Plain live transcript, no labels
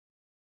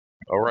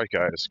Alright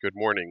guys, good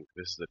morning.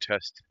 This is a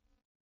test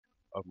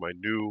of my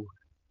new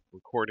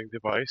recording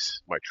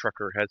device, my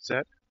trucker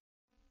headset.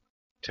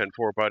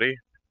 10-4 buddy,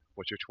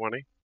 what's your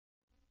 20?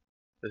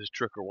 This is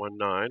Trucker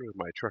 19 with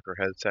my trucker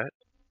headset.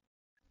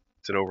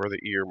 It's an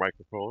over-the-ear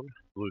microphone,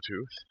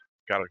 Bluetooth.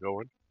 Got it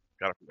going.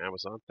 Got it from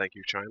Amazon. Thank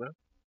you, China.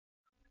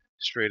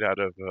 Straight out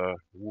of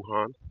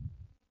Wuhan.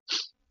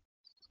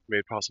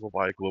 Made possible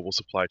by a global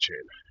supply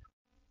chain.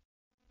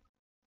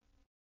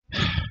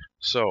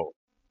 So,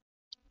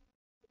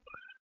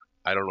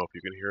 I don't know if you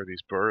can hear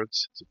these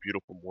birds. It's a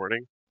beautiful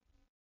morning.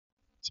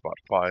 It's about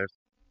 5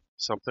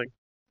 something.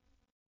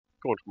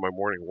 Going for my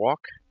morning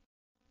walk.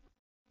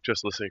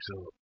 Just listening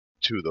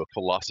to the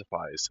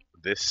Philosophize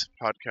This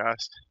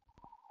podcast,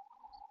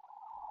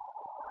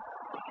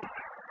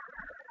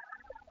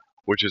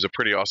 which is a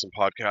pretty awesome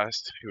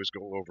podcast. He was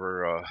going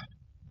over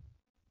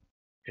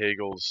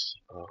Hegel's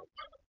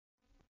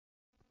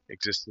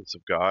existence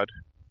of God.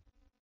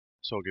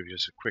 So I'll give you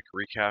just a quick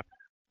recap.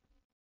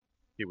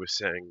 He was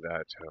saying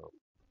that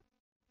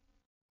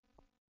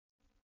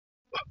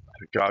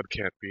God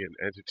can't be an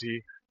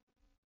entity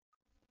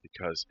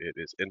because it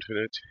is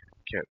infinite.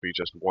 It can't be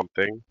just one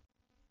thing.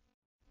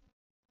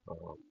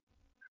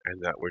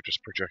 And that we're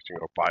just projecting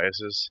our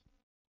biases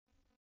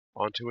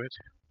onto it.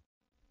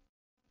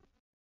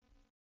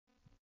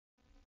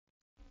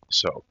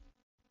 So,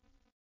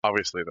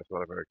 obviously that's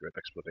not a very good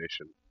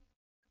explanation.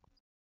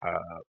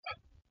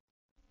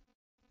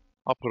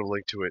 I'll put a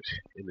link to it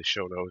in the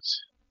show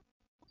notes.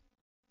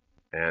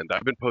 And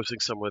I've been posting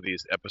some of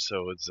these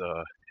episodes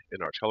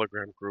in our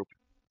Telegram group,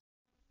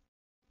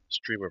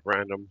 Stream of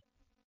Random.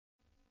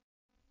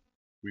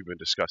 We've been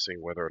discussing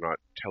whether or not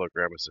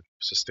Telegram is a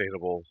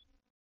sustainable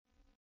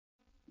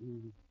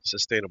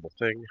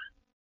thing.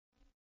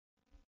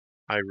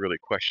 I really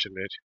question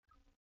it.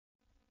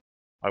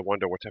 I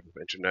wonder what type of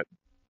internet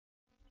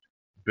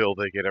bill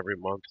they get every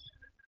month.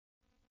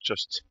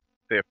 Just,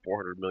 they have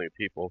 400 million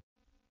people.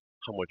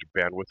 How much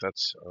bandwidth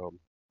that's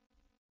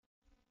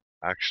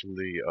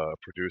actually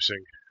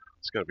producing.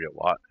 It's going to be a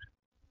lot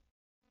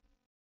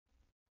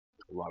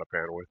of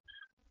bandwidth.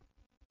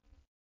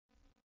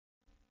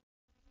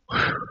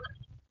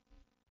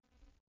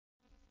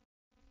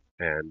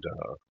 And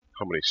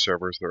how many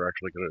servers they're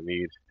actually going to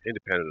need,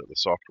 independent of the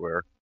software.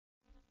 I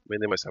mean,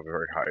 they must have a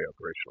very high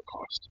operational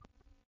cost.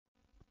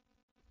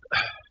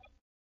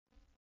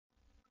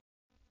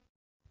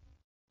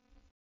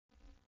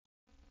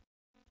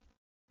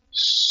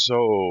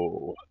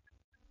 So,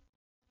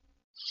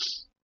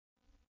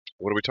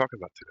 what are we talking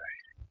about today?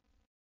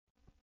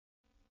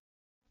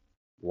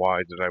 Why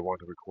did I want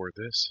to record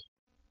this?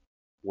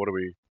 What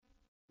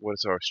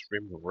does our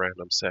stream of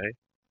random say?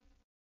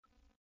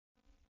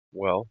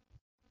 Well,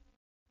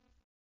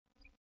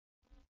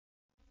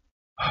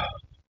 I'm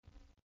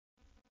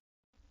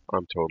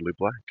totally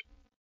blank.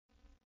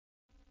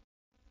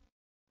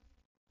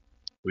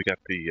 We got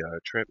the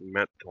Trenton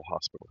Mental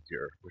Hospital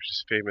here, which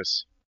is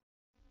famous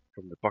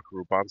from the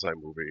Buckaroo Banzai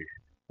movie,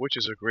 which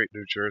is a great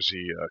New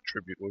Jersey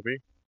tribute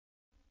movie.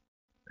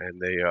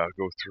 And they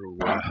go through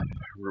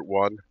Route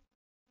 1,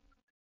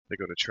 they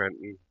go to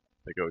Trenton,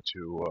 they go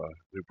to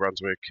New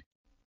Brunswick,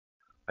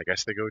 I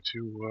guess they go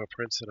to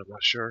Princeton, I'm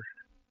not sure.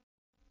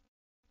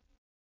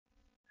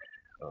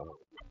 The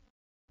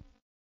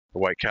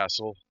White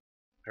Castle,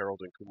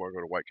 Harold and Kumar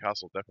go to White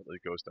Castle, definitely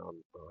goes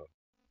down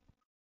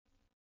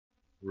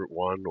Route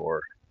 1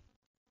 or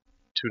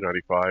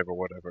 295 or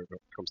whatever, it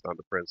comes down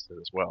to Princeton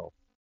as well.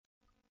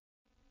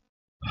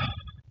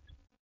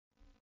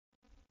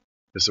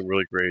 There's some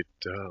really great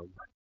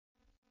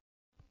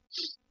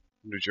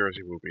New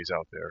Jersey movies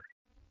out there.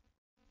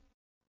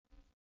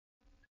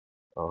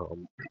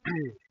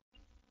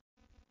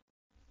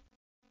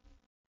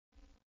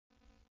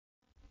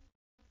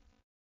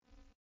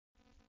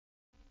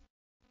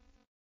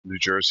 New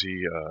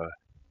Jersey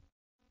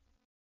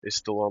is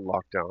still on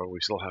lockdown.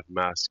 We still have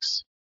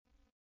masks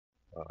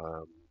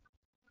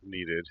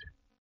needed.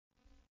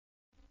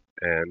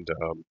 And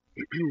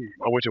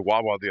I went to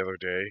Wawa the other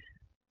day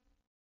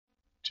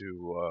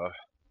to,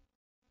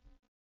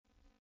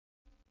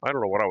 I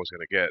don't know what I was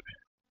going to get.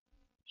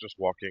 Just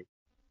walking.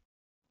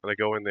 And I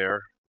go in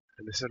there,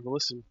 and they said, well,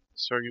 listen,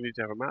 sir, you need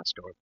to have a mask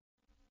on.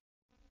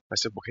 I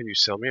said, well, can you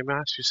sell me a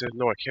mask? She said,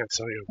 no, I can't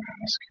sell you a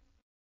mask.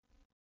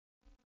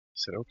 I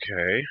said,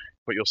 okay,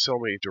 but you'll sell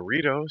me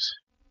Doritos,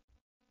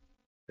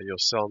 and you'll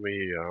sell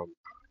me,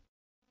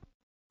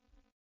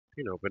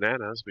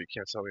 bananas, but you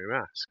can't sell me a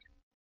mask.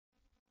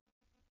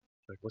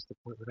 Like, what's the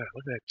point with that?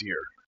 Look at that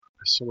deer.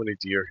 There's so many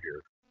deer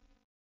here.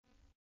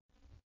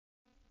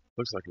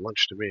 Looks like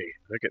lunch to me.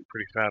 They're getting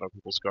pretty fat on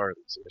people's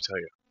gardens, let me tell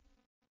you.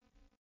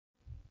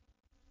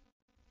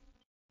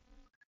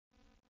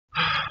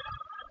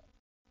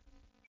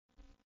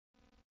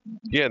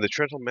 Yeah, the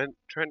Trenton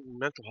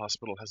Mental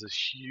Hospital has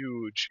this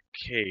huge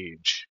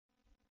cage,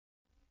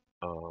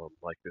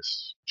 like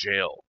this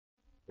jail,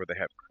 where they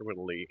have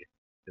criminally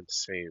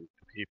insane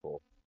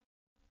people.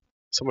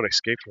 Someone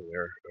escaped from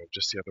there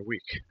just the other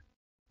week.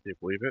 Can you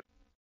believe it?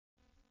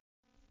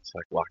 It's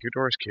like, lock your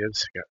doors,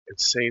 kids. You got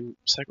insane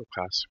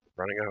psychopaths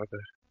running out of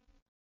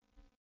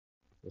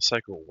the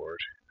psycho ward.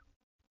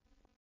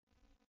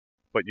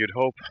 But you'd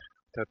hope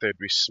that they'd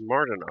be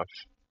smart enough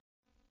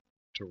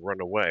to run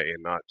away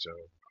and not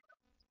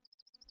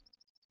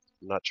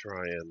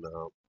try and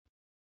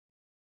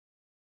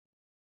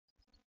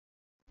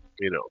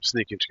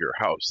sneak into your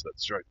house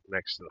that's right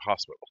next to the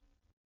hospital.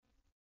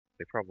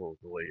 They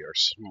probably are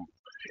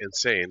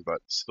insane,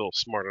 but still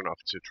smart enough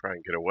to try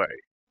and get away.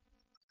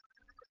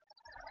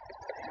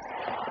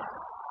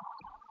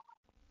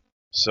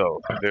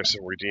 So there's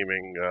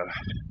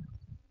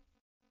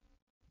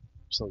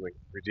something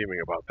redeeming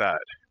about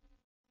that.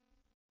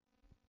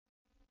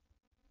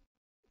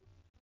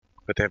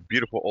 But they have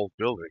beautiful old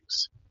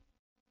buildings,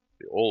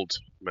 the old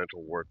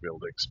mental ward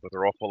buildings, but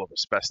they're all full of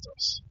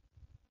asbestos.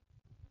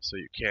 So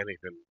you can't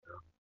even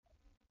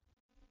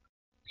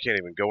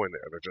go in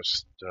there. They're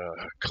just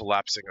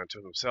collapsing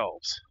onto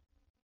themselves.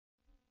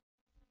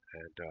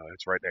 And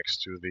it's right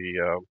next to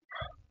the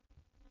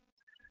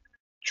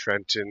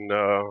Trenton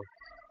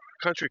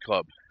Country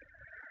Club.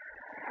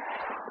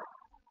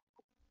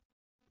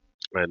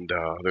 And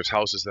there's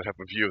houses that have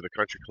a view of the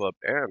country club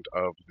and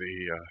of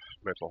the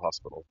mental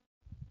hospital.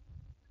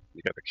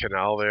 You got the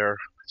canal there.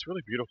 It's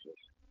really beautiful.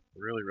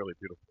 Really, really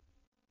beautiful.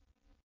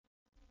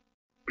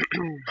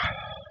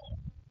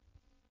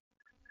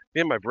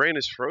 Yeah, my brain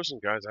is frozen,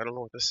 guys. I don't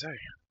know what to say.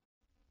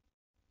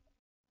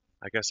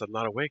 I guess I'm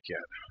not awake yet.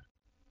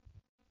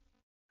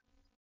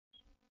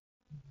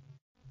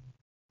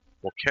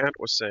 Well, Kant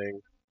was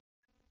saying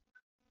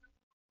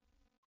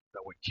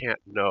that we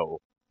can't know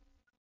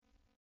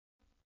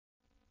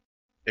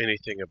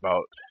anything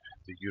about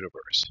the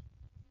universe.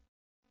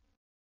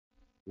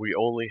 We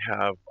only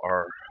have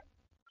our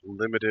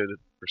limited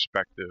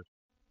perspective,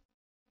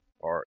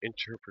 our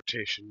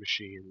interpretation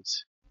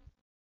machines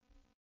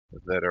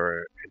that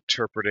are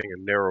interpreting a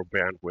narrow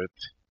bandwidth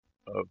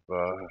of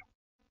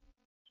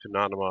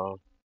phenomena,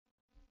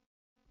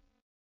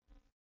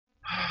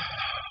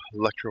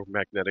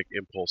 electromagnetic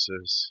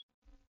impulses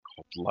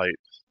called light,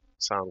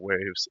 sound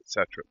waves,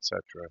 etc.,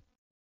 etc.,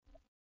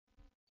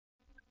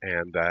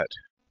 and that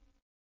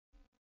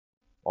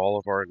all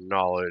of our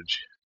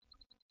knowledge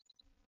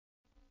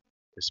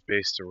is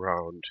based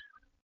around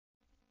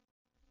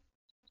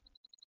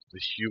the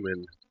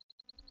human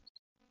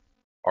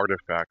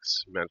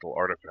artifacts, mental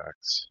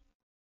artifacts,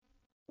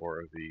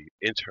 or the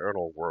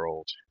internal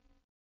world.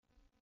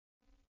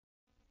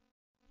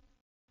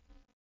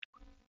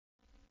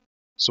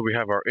 So we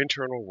have our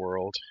internal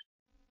world.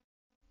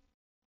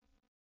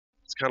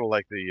 It's kind of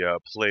like the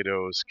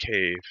Plato's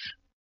cave,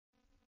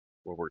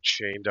 where we're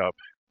chained up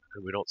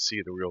and we don't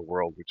see the real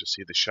world. We just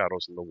see the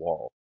shadows in the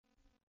wall.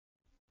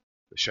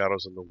 The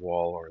shadows in the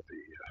wall are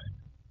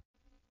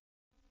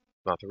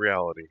not the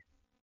reality.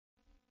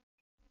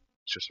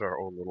 It's just our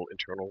own little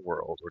internal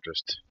world. We're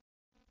just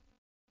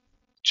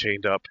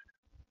chained up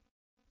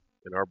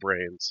in our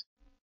brains,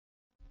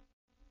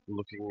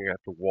 looking at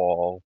the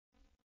wall,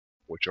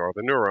 which are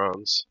the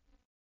neurons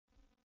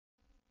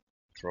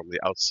from the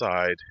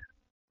outside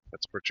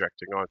that's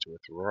projecting onto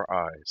it through our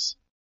eyes.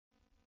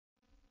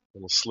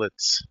 Little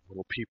slits,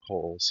 little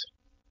peepholes,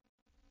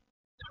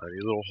 tiny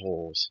little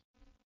holes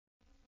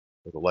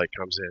where the light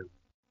comes in,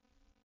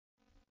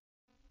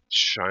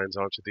 shines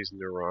onto these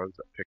neurons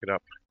that pick it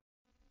up.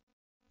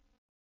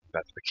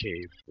 That's the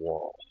cave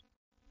wall.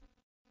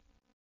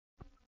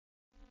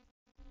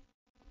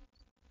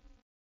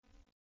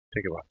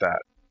 Think about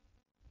that.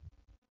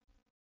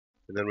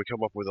 And then we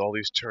come up with all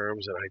these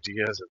terms and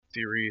ideas and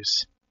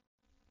theories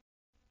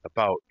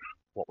about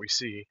what we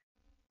see.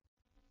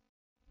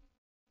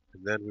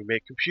 And then we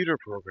make computer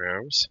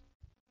programs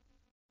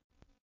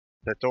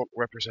that don't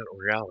represent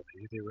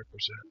reality. They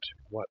represent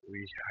what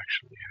we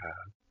actually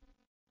have.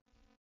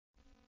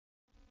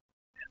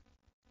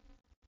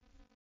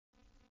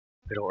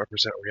 They don't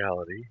represent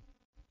reality.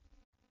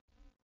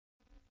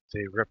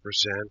 They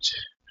represent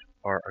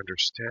our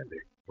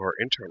understanding, our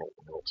internal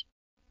world.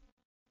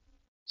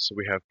 So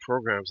we have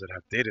programs that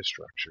have data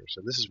structures,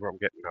 and this is where I'm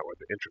getting at with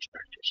the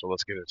introspector. So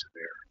let's get into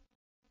there.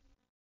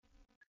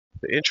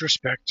 The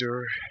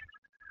introspector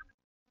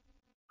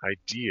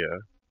idea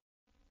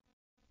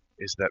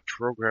is that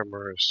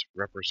programmers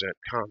represent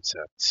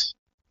concepts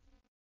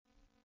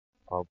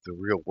of the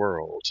real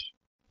world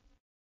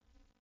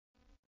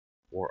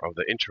or of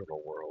the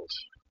internal world.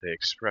 They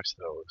express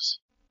those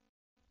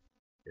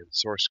in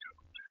source code.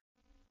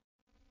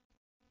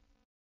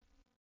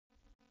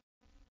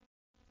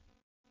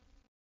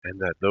 And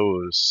that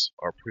those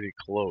are pretty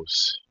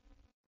close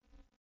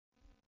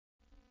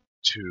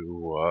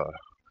to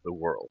the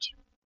world.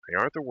 They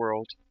aren't the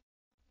world,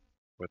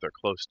 but they're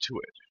close to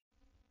it.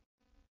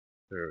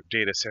 They're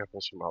data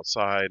samples from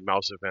outside,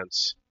 mouse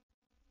events,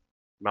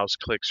 mouse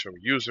clicks from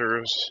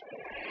users,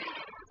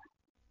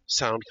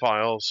 sound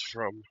files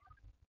from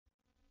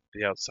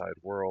the outside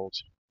world,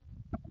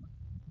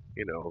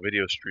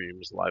 video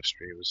streams, live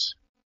streams,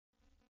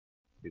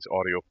 these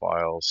audio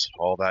files,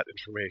 all that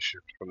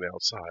information from the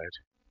outside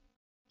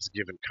is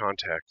given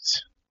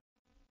context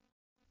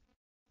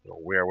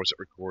Where was it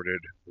recorded?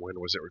 When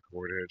was it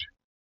recorded?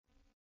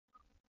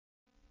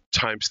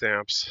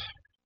 Timestamps,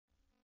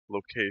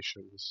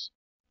 locations,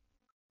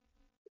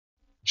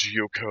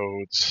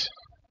 geocodes,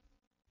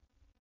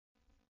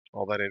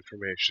 all that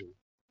information,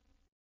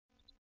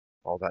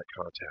 all that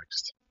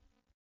context.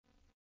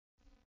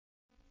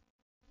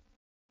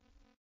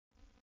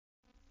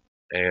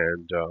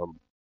 And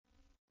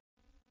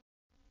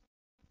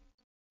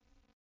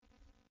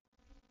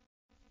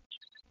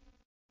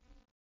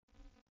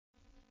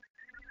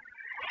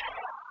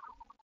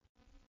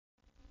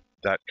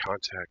that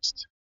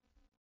context,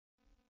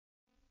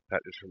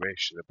 that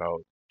information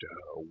about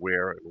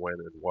where and when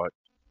and what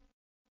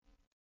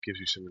gives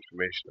you some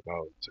information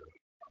about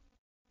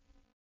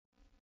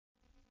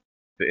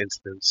the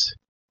instance,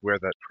 where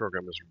that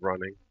program is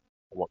running,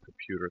 on what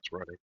computer it's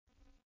running.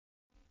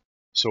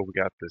 So we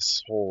got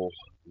this whole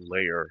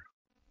layer,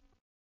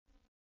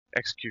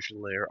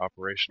 execution layer,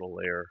 operational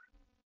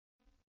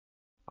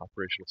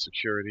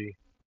security,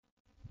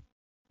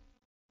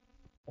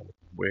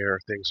 where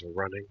things are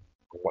running,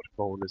 on what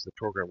phone is the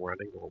program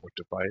running, or what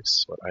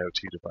device, what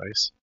IoT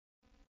device.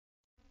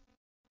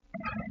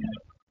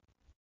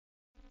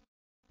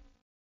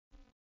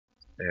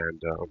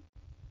 And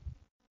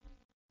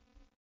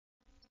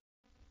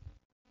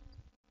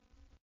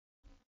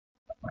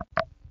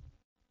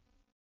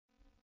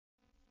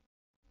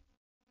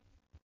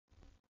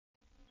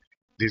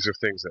these are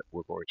things that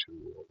we're going to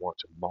want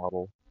to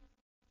model,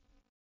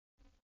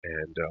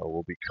 and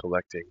we'll be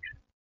collecting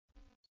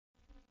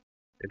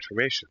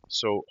information.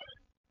 So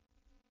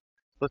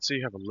let's say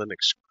you have a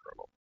Linux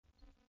kernel,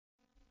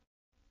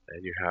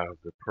 and you have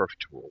the perf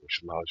tool,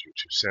 which allows you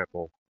to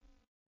sample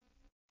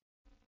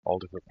all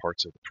different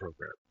parts of the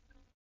program,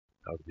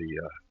 of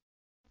the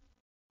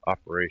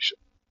operation.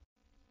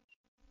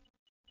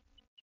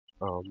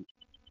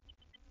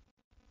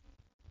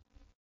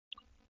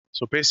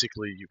 So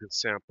basically, you can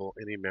sample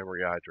any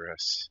memory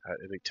address at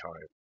any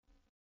time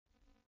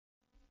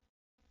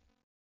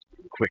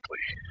quickly,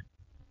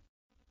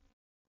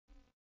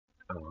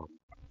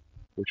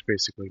 which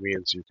basically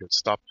means you can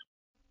stop.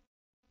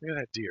 Look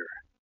at that deer.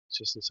 It's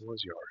just in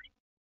someone's yard.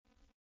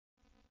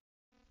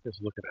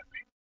 Just looking at me.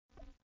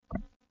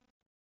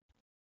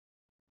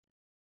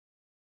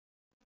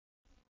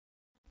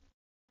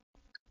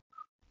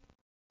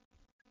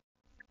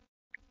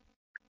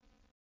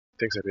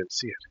 Thinks I didn't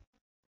see it.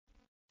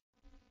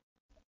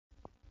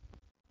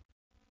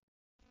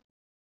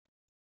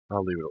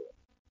 I'll leave it alone.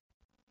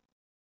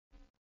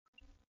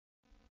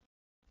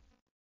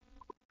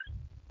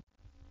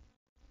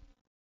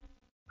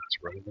 It's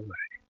running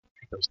away.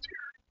 Those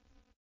deer.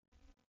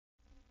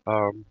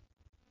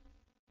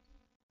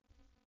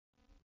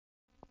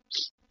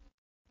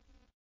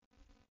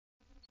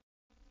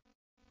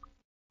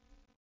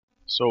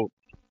 So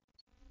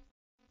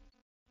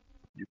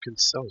you can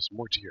sell us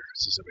more deer.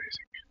 This is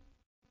amazing.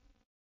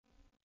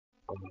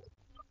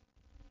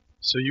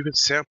 So you can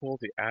sample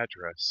the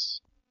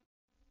address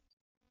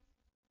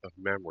of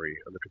memory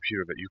on the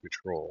computer that you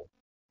control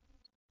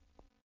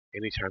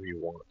anytime you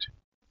want,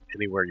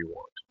 anywhere you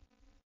want,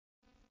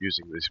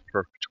 using these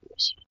perf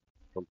tools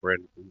from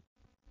Brandon.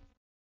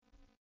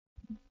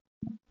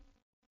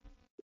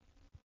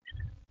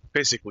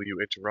 Basically, you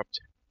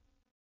interrupt,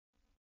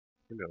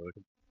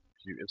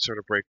 you insert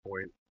a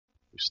breakpoint,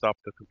 you stop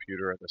the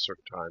computer at a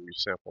certain time, you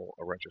sample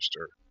a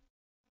register,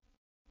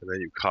 and then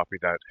you copy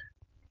that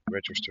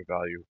register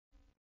value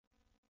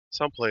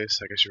someplace.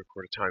 I guess you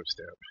record a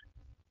timestamp.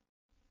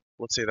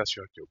 Let's say that's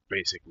your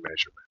basic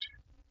measurement.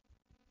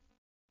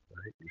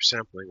 Right? You're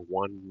sampling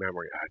one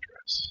memory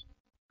address.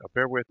 Now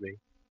bear with me,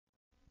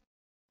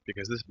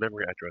 because this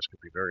memory address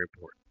could be very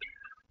important.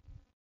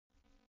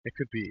 It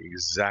could be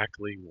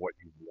exactly what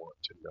you want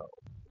to know.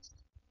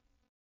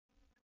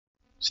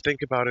 Just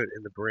think about it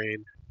in the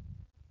brain,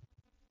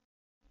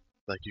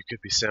 like you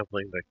could be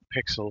sampling the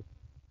pixel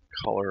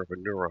color of a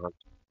neuron.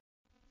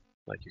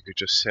 Like you could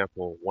just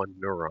sample one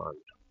neuron,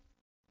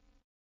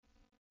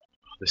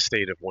 the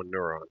state of one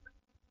neuron,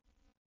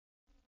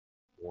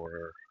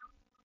 or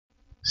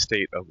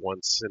state of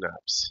one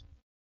synapse,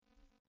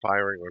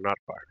 firing or not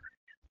firing,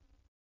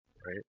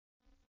 right?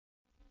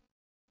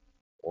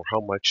 Or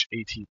how much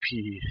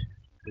ATP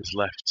is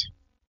left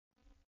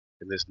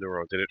in this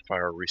neuron. Did it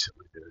fire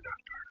recently? Did it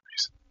not fire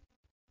recently?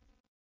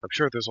 I'm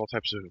sure there's all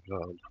types of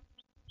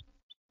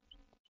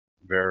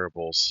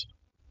variables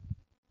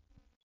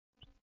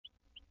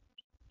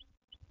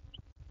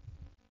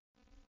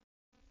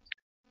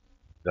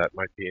that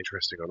might be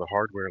interesting on the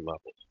hardware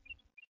level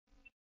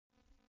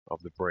of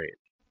the brain.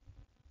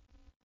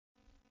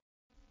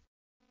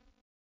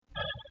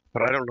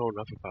 But I don't know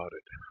enough about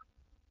it.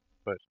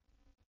 But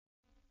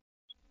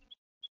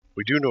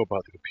we do know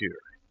about the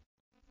computer.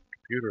 The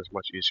computer is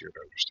much easier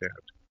to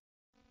understand.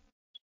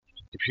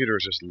 The computer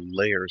is just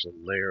layers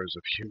and layers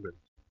of human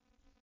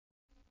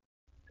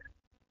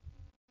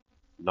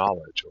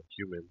knowledge or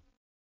human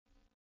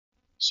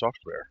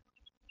software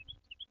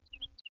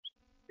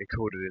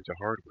encoded into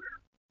hardware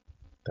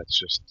that's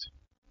just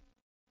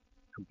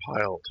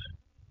compiled,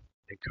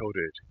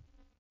 encoded,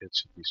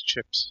 into these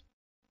chips,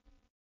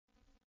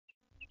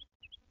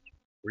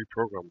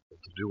 reprogram them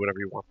to do whatever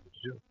you want them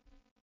to do.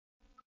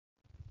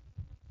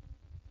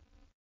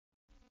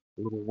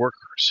 Little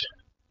workers.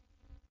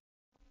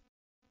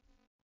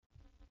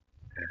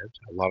 And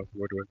a lot of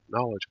them are doing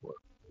knowledge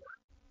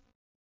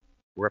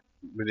work,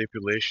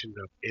 manipulation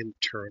of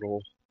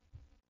internal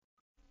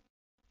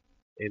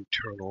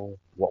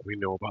what we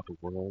know about the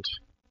world,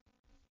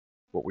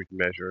 what we've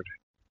measured,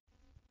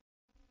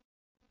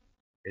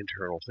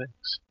 internal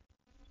things.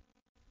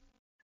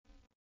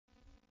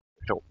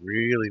 We don't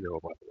really know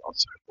about the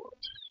outside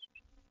world.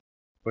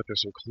 But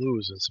there's some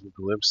clues and some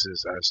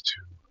glimpses as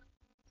to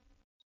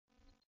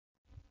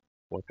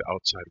what the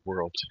outside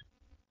world,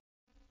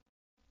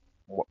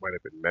 what might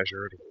have been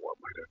measured, or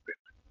what might have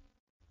been,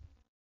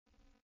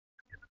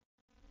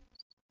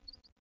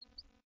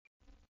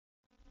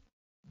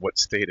 what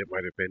state it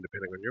might have been,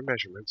 depending on your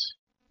measurements.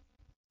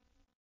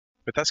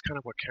 But that's kind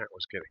of what Kant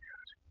was getting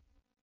at.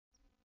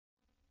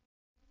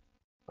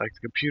 Like,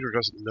 the computer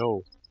doesn't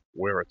know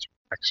where it's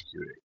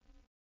executing.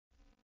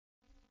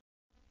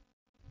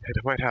 And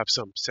it might have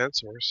some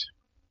sensors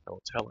that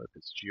will tell it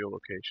its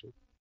geolocation.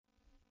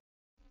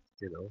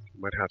 You know, you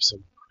might have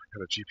some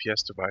kind of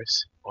GPS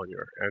device on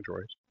your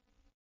Android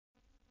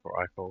or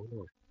iPhone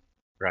or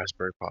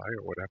Raspberry Pi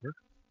or whatever.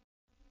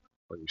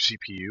 On your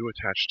CPU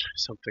attached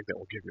something that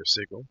will give you a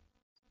signal.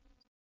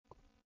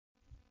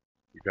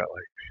 You've got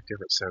like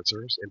different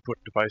sensors,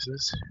 input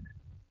devices.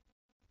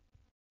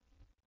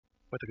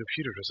 But the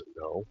computer doesn't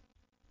know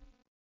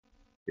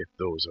if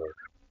those are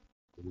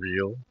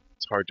real.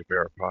 It's hard to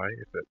verify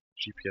if that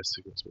GPS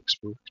signal's been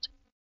spoofed.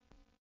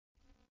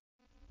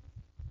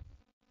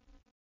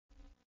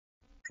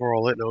 For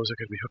all it knows, it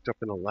could be hooked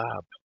up in a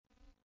lab.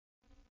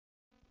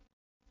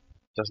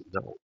 It doesn't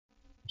know.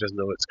 It doesn't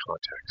know its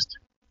context.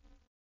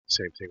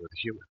 Same thing with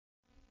a human.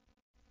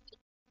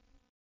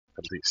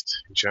 At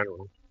least in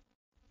general.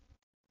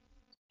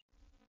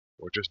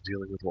 We're just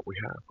dealing with what we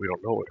have. We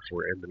don't know if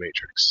we're in the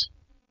matrix.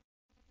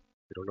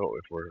 We don't know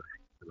if we're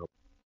in a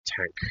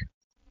tank,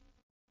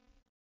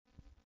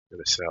 in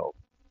a cell,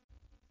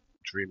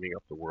 dreaming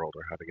up the world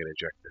or having it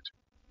injected.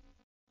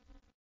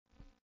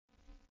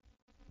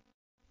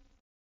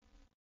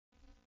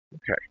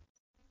 Okay.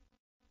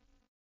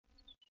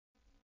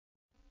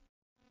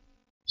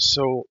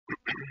 So,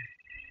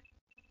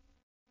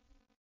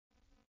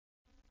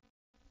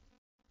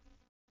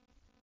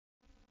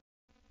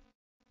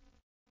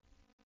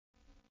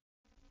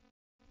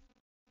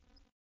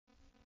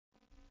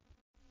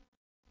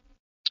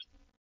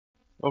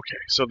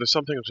 okay, so there's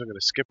something I'm going to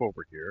skip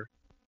over here.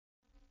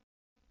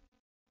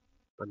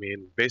 I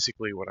mean,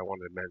 basically what I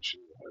wanted to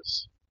mention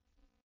was,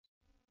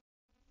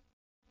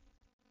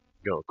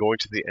 going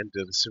to the end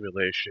of the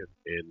simulation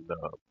in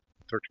the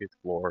 13th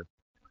floor,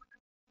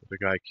 the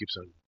guy keeps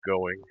on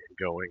going and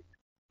going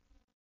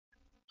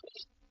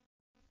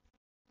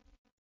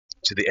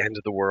to the end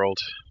of the world.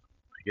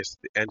 He gets to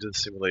the end of the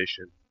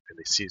simulation, and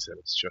he sees that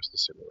it's just a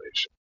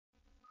simulation.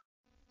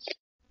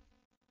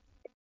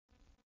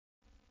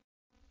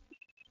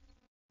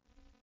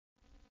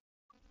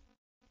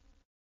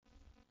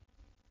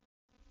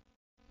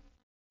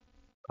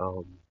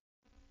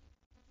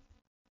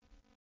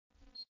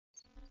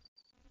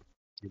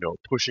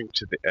 Pushing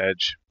to the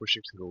edge,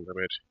 pushing to the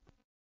limit,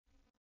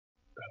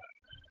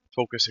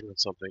 focusing on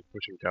something,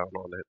 pushing down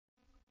on it,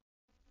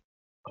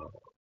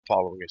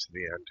 following it to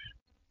the end.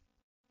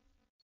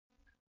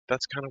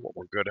 That's kind of what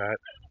we're good at.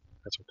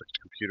 That's what the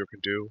computer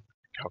can do,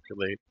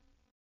 calculate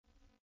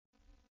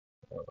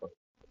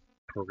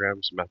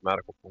programs,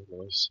 mathematical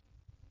formulas.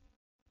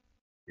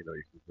 You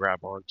can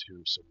grab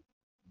onto some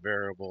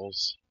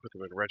variables, put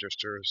them in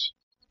registers,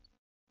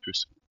 do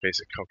some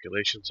basic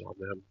calculations on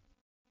them,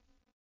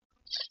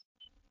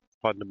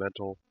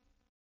 fundamental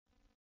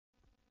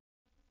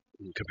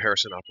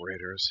comparison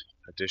operators,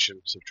 addition,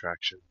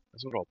 subtraction.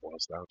 That's what it all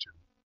boils down to.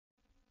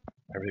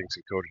 Everything's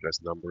encoded as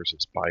numbers,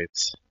 as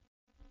bytes.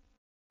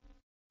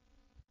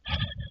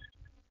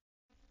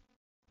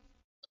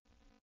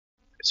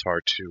 It's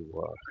hard to,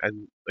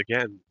 and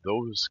again,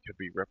 those can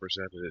be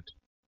represented.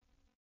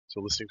 So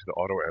listening to the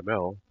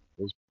AutoML,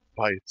 those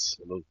bytes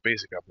and those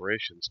basic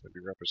operations can be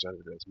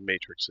represented as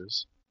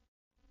matrices.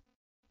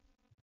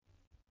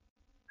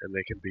 And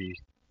they can be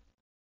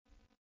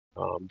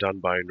done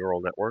by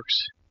neural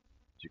networks.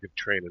 You could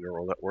train a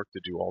neural network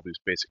to do all these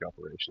basic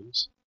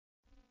operations.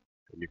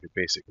 And you could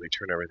basically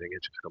turn everything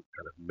into some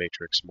kind of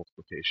matrix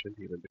multiplication.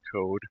 Even the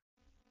code,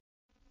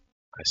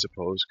 I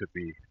suppose, could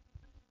be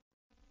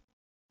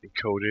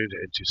encoded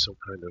into some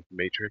kind of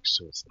matrix.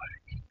 So it's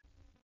like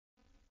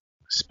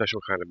a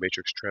special kind of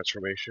matrix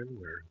transformation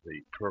where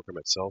the program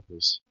itself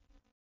is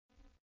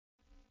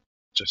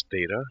just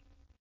data.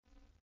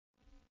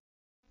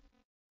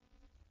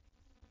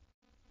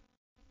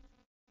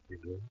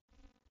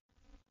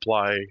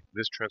 Apply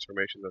this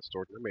transformation that's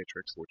stored in the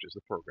matrix, which is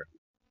the program,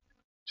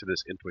 to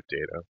this input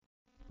data,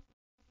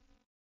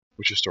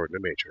 which is stored in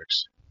the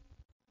matrix,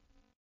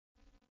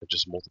 and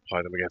just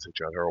multiply them against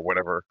each other or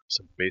whatever,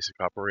 some basic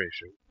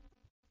operation,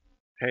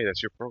 Hey,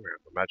 that's your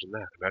program. Imagine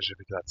that. Imagine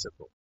if it's that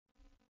simple.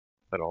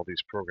 That all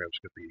these programs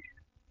could be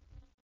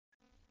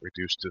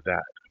reduced to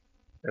that.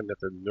 And that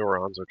the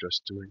neurons are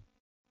just doing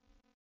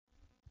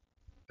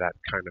that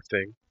kind of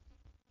thing.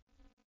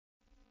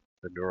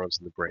 The neurons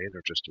in the brain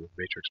are just doing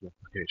matrix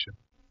multiplication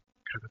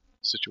kind of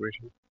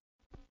situation.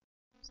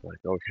 It's like,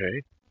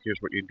 okay,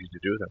 here's what you need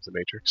to do. That's a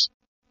matrix.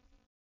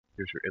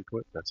 Here's your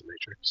input. That's a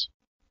matrix.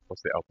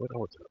 What's the output?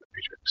 Oh, it's another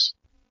matrix.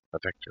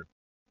 A vector.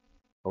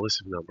 A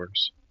list of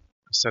numbers.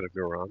 A set of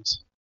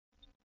neurons.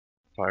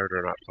 Fired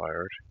or not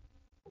fired.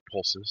 Or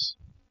pulses.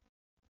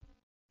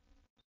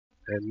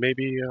 And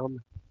maybe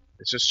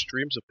it's just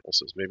streams of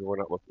pulses. Maybe we're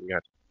not looking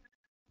at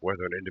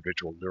whether an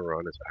individual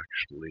neuron is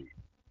actually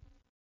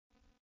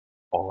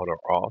on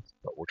or off,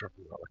 but we're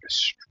talking about like a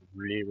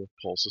stream of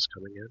pulses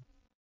coming in.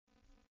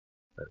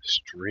 A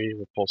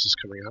stream of pulses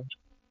coming out.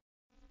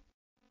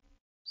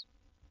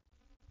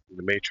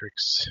 The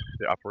matrix,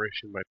 the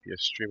operation might be a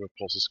stream of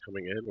pulses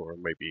coming in, or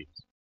maybe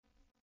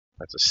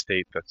that's a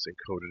state that's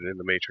encoded in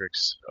the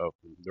matrix of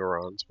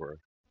neurons where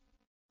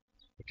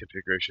the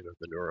configuration of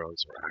the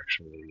neurons are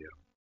actually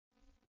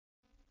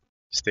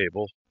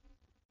stable,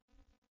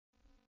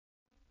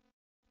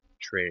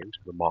 trained,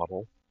 the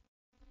model.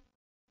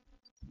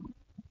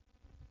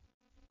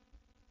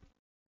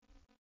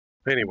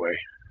 Anyway,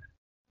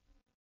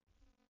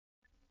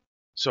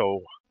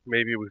 so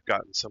maybe we've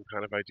gotten some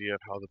kind of idea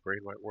of how the brain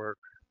might work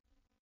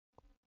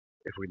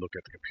if we look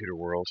at the computer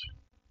world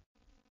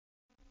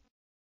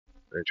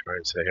and try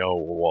and say, oh,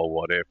 well,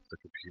 what if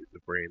the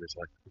brain is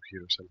like the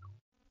computer somehow?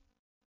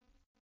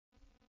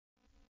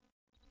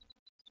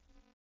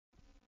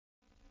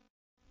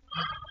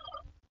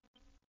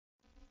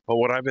 But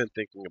what I've been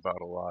thinking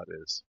about a lot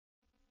is,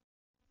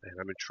 and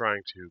I've been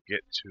trying to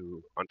get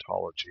to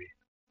ontology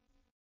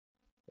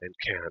and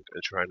Kant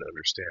and trying to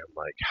understand,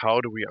 like,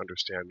 how do we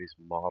understand these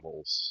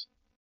models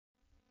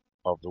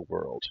of the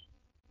world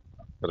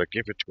that are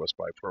given to us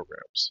by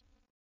programs?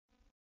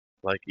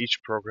 Like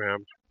each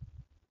program,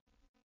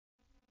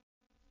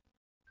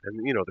 and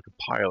you know, the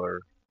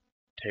compiler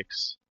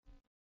takes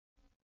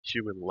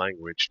human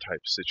language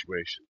type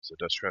situations and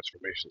does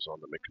transformations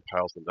on them. It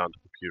compiles them down to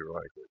computer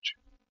language.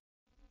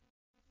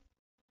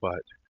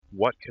 But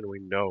what can we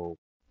know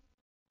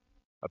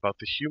about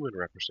the human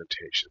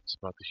representations,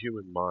 about the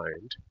human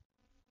mind,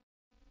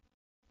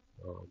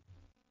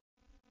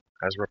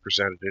 as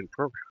represented in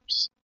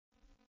programs?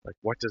 Like,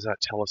 what does that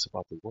tell us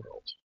about the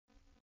world?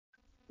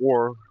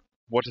 Or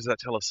what does that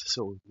tell us?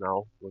 So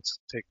now let's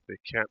take the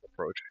Kant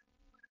approach.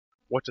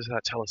 What does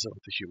that tell us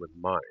about the human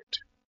mind?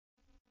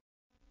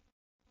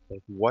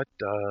 Like, what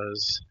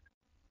does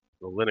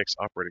the Linux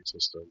operating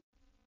system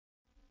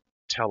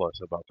tell us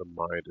about the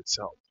mind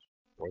itself,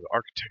 or the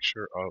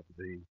architecture of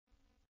the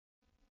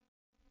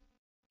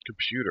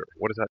computer?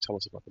 What does that tell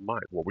us about the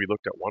mind? Well, we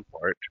looked at one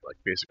part, like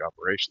basic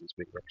operations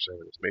being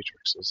represented as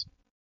matrices.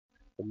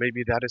 Well,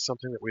 maybe that is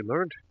something that we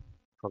learned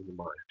from the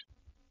mind,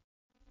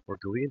 or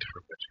gleaned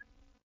from it.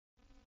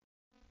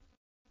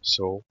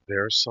 So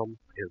there's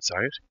some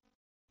insight.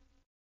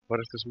 But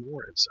if there's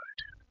more insight,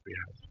 we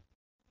have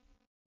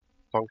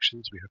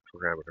functions, we have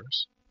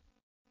parameters,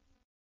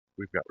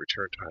 we've got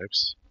return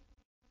types.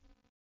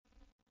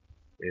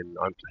 In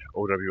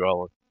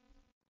OWL,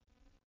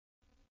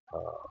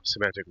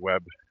 semantic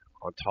web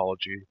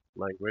ontology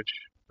language,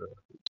 the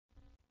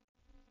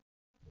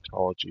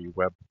ontology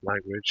web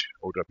language,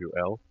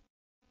 OWL,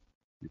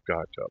 you've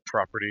got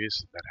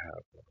properties that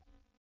have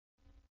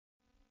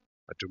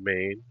a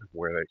domain of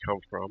where they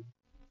come from,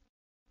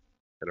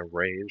 and a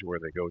range where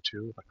they go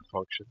to, like a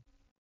function.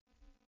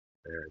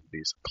 And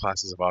these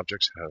classes of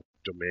objects have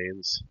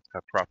domains,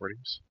 have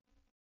properties.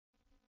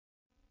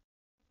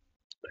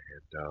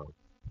 And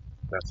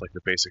that's like the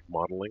basic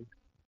modeling.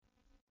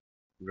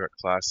 We've got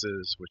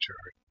classes which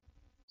are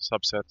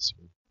subsets,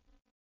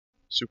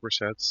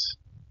 supersets.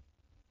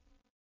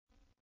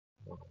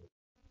 You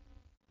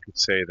could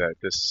say that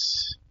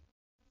this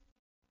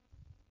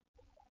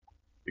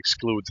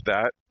excludes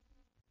that.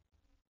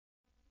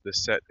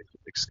 This set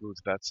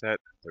excludes that set.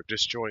 They're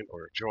disjoint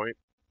or joint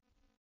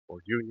or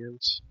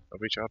unions of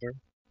each other.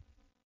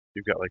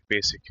 You've got like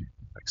basic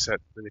like set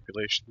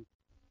manipulation,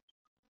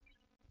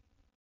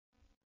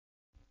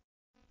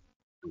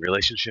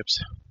 relationships.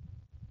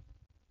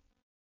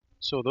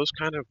 So those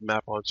kind of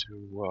map onto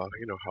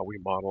you know, how we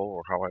model,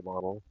 or how I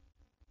model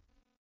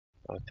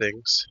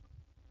things,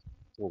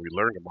 or we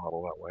learn to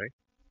model that way.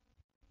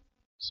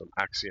 Some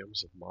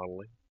axioms of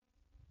modeling.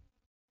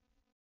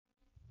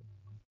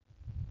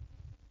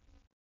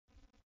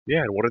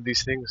 Yeah, and what are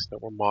these things that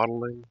we're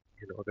modeling?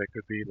 You know, they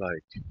could be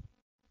like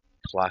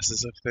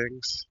classes of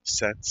things,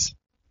 sets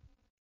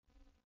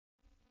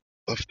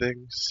of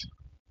things,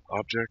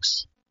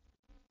 objects.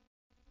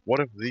 What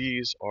if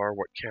these are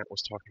what Kant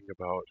was talking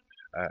about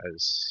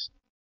as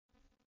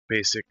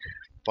basic,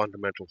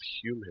 fundamental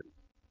human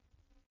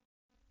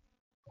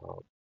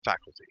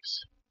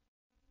faculties?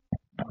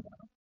 Let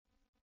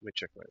me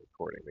check my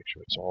recording, make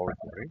sure it's all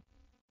recording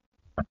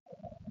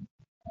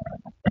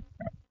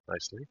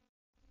nicely.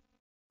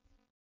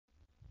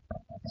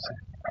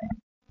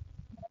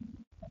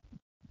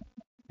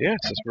 Yeah, it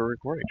says we're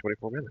recording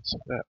 24 minutes of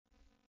that.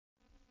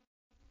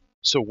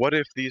 So what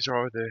if these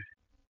are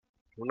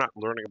we're not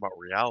learning about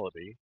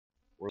reality,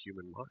 we're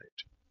human mind.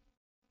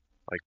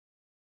 Like,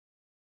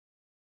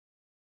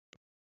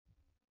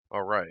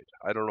 all right,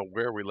 I don't know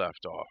where we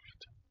left off.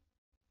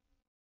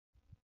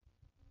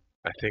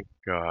 I think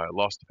I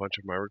lost a bunch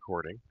of my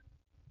recording.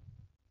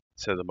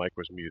 It said the mic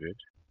was muted.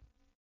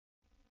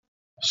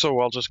 So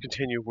I'll just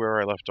continue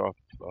where I left off.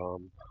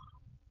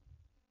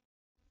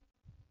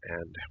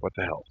 And what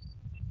the hell?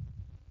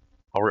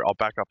 I'll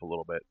back up a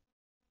little bit.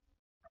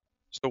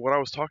 So what I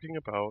was talking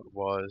about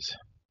was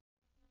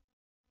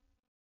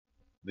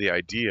the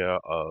idea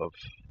of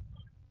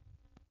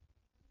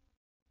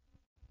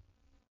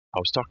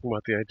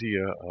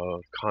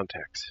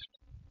context.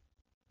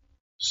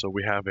 So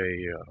we have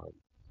a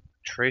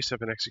trace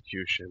of an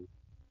execution,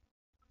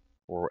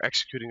 or we're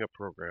executing a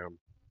program,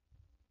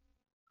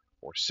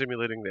 or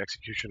simulating the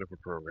execution of a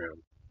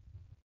program.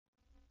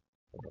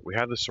 We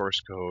have the source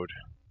code,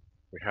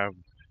 we have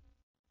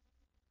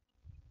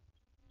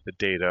the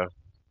data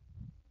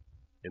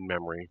in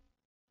memory,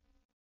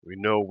 we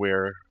know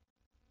where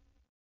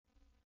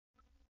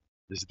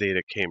this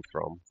data came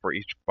from. For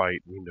each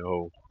byte, we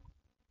know,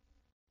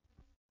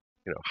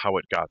 how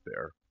it got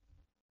there,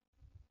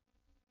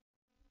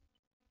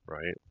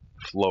 right?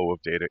 Flow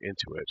of data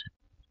into it.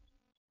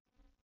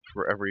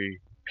 For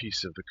every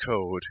piece of the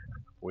code,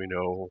 we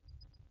know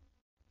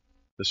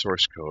the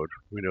source code,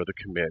 we know the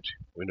commit,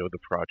 we know the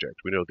project,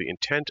 we know the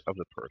intent of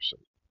the person,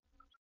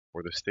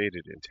 or the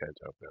stated intent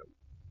of them.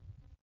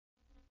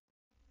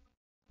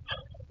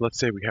 Let's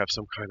say we have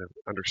some kind of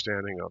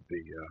understanding of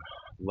the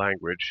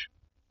language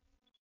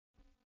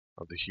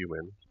of the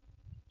human,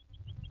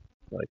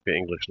 like the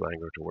English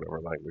language or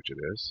whatever language it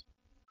is,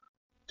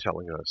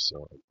 telling us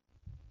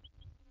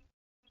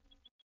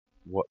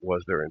what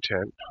was their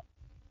intent.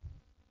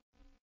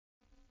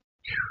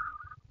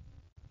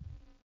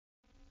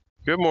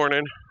 Good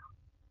morning.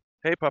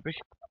 Hey, puppy.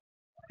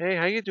 Hey,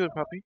 how you doing,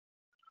 puppy?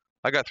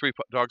 I got three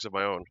dogs of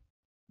my own.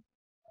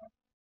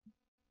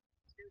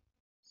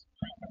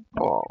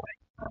 Oh,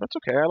 that's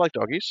okay. I like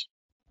doggies.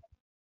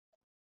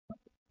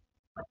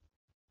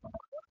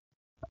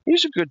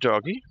 He's a good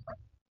doggy.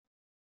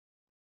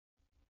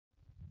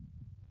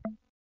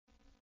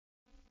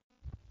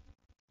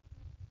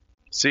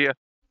 See ya.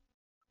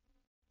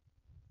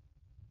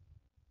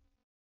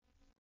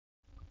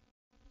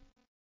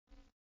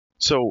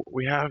 So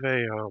we have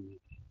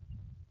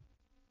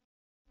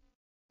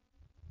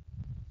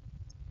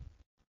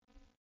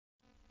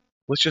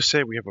let's just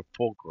say we have a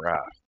full graph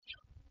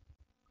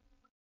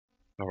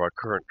of our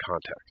current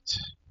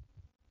context.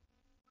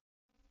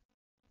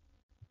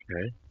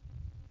 Okay.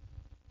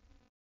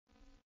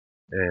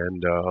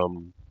 And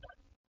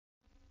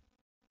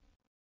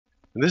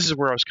this is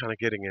where I was kind of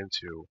getting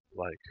into,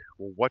 like,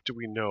 well, what do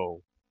we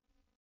know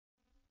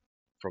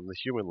from the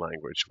human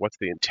language? What's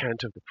the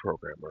intent of the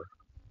programmer?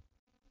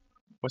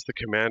 What's the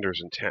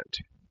commander's intent?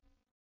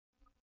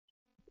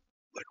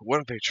 Like, what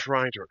are they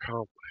trying to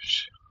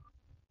accomplish?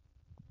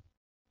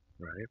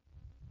 Right?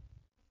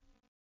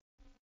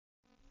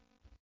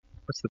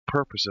 What's the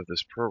purpose of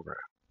this program?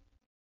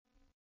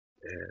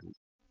 And,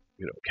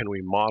 can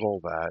we model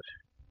that?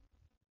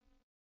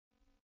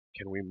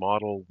 Can we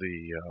model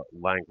the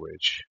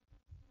language?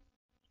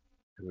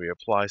 Can we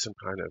apply some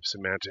kind of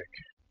semantic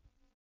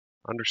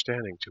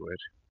understanding to it?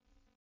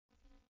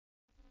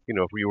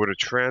 If we were to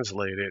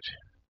translate it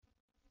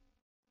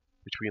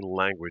between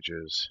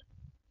languages,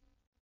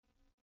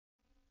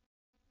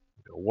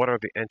 what are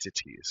the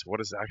entities? What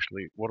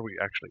are we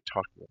actually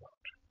talking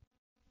about?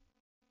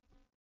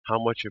 How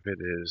much of it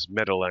is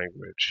meta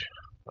language,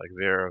 like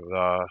there,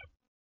 the,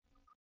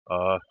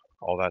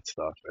 all that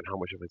stuff, and how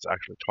much of it's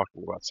actually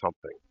talking about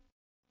something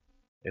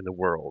in the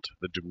world,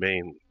 the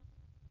domain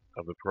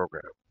of the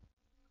program,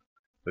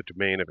 the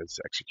domain of its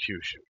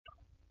execution.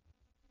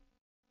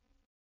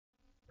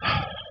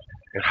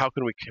 And how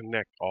can we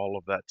connect all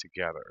of that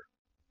together,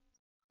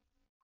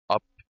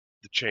 up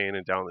the chain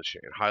and down the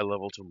chain, high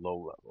level to low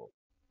level,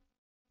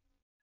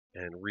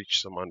 and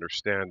reach some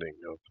understanding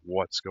of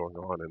what's going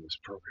on in this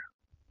program?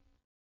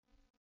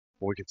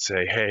 We could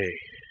say, hey,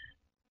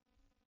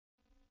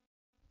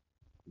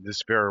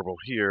 this variable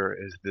here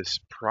is this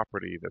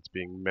property that's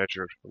being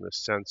measured from the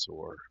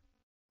sensor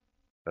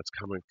that's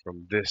coming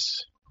from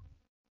this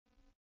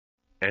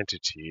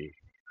entity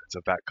that's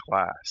of that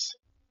class,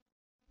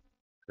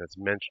 that's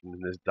mentioned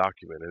in this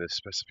document, in this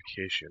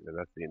specification, and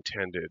that's the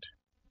intended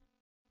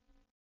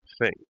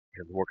thing.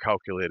 And we're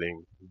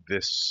calculating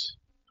this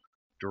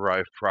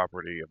derived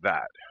property of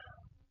that.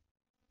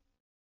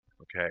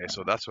 Okay,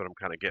 so that's what I'm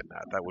kind of getting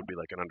at. That would be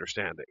like an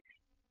understanding.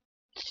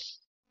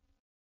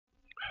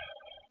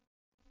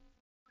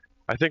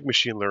 I think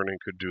machine learning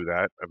could do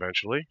that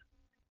eventually.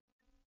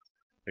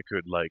 It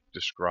could like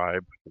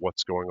describe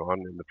what's going on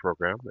in the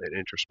program, an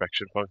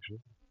introspection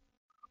function,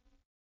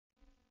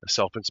 a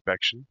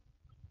self-inspection.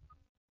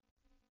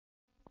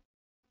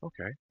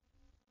 Okay.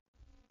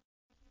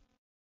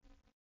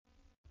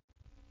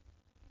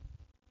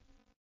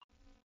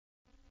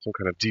 Some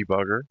kind of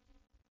debugger.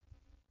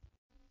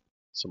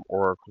 some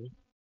Oracle.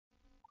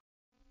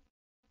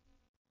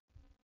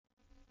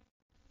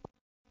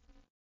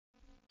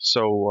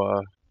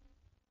 So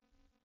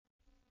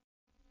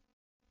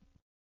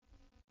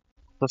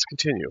let's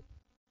continue.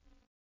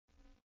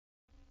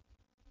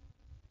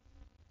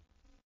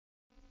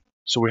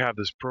 So we have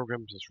this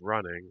program that's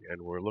running,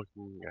 and we're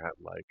looking at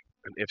like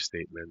an if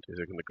statement. Is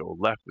it going to go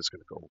left? Is it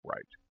going to go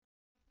right?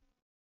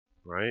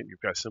 Right?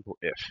 You've got a simple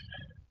if.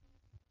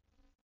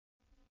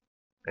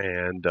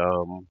 And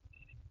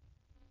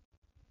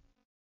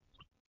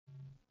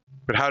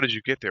but how did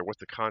you get there? What's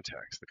the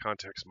context? The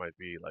context might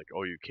be like,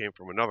 oh, you came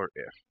from another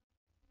if.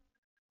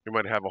 You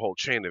might have a whole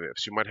chain of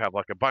ifs. You might have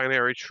like a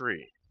binary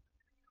tree.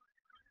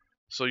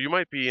 So you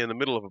might be in the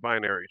middle of a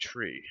binary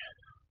tree.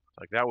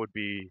 Like that would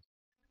be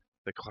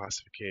the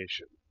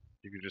classification.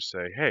 You could just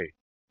say, hey,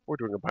 we're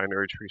doing a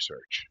binary tree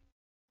search.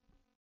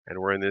 And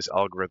we're in this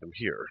algorithm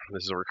here.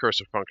 This is a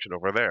recursive function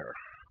over there.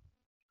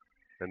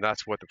 And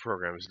that's what the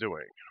program is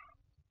doing.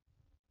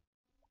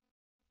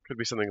 Could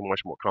be something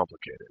much more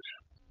complicated.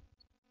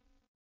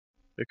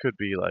 It could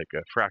be like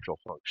a fractal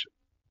function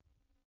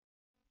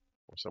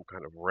or some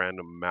kind of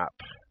random map,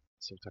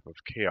 some type of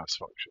chaos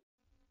function,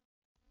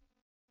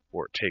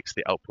 where it takes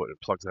the output and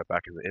plugs that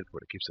back in the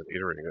input. It keeps on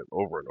iterating it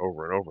over and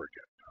over and over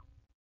again.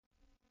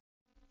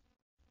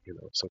 You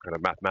know, some kind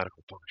of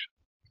mathematical function.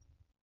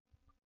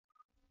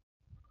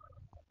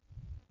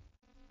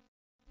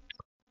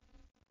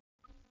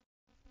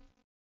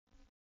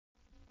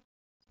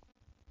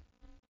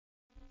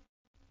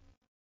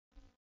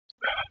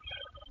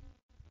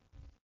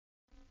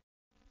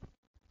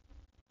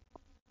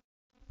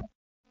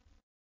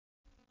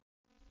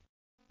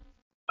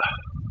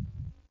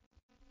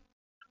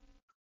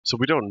 So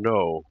we don't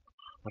know,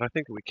 but I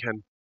think that we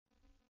can.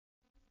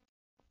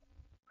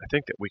 I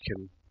think that we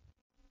can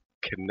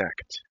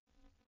connect.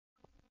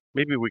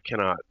 Maybe we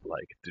cannot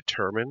like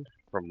determine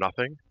from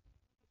nothing,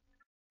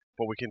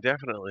 but we can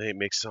definitely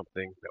make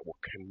something that will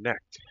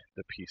connect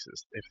the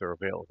pieces if they're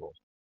available.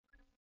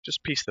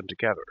 Just piece them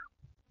together.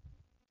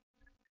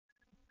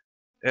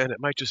 And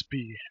it might just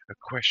be a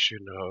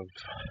question of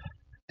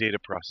data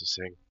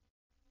processing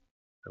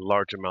and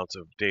large amounts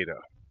of data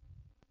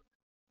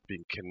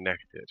being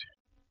connected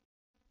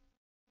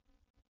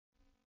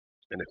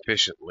and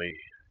efficiently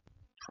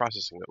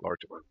processing that large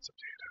amounts of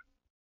data.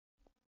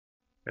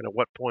 And at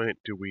what point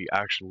do we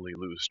actually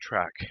lose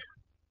track?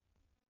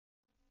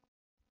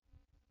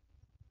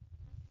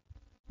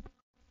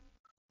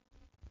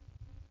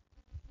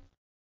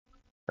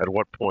 At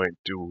what point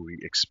do we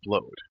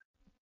explode?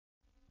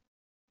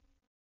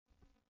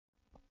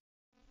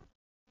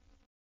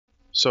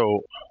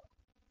 So,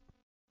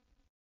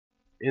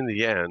 in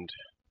the end,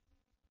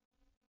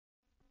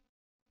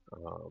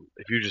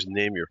 if you just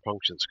name your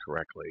functions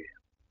correctly,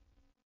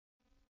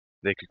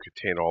 they could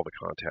contain all the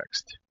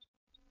context.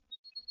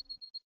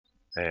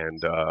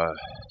 And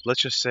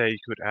let's just say you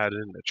could add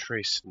in a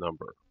trace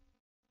number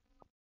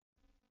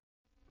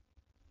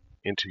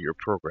into your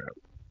program,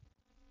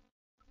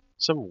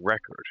 some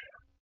record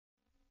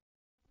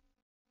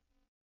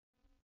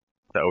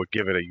that would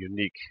give it a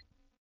unique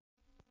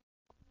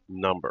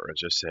number and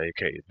just say,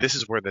 okay, this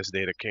is where this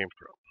data came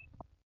from.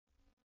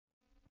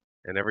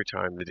 And every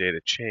time the data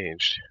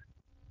changed,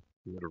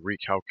 you would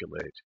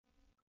recalculate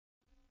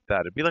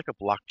that. It'd be like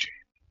a blockchain.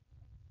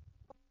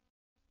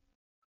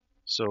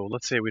 So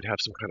let's say we'd have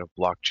some kind of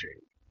blockchain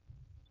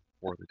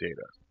for the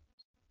data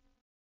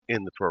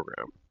in the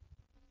program.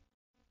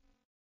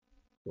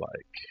 Like,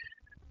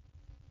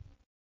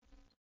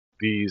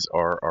 these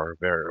are our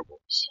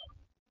variables.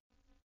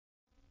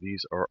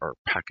 These are our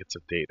packets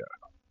of data,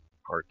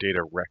 our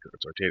data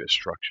records, our data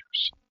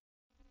structures.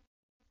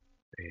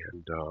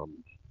 And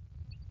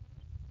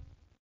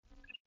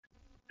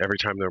every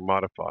time they're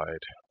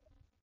modified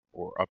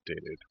or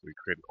updated, we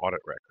create an audit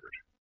record.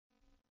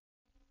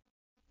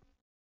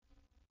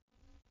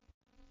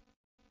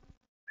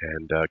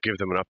 And give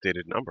them an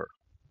updated number.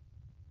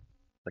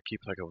 Like keep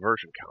like a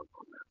version count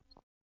on that.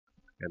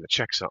 And a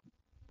checksum.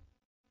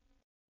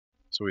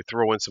 So we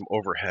throw in some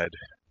overhead,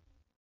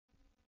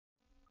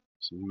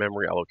 some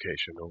memory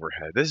allocation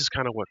overhead. This is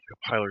kind of what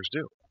compilers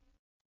do.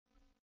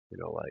 You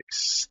know, like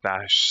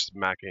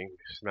smashing,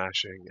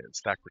 and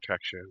stack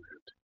protection,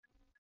 and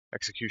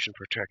execution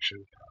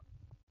protection.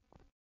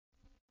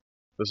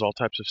 There's all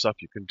types of stuff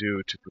you can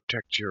do to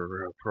protect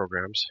your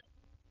programs.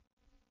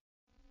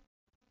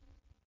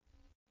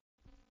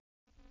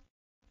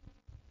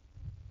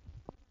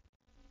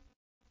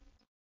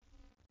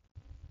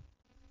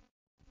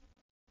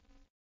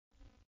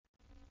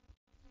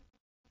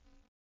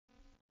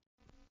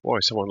 Boy,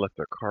 someone left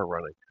their car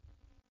running.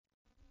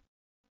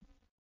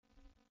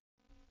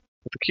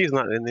 But the key's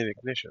not in the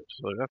ignition,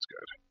 so that's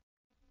good.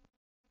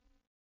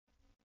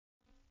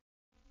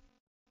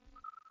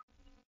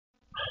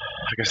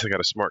 I guess they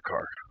got a smart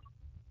car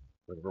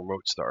with a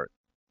remote start.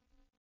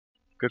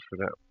 Good for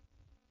them.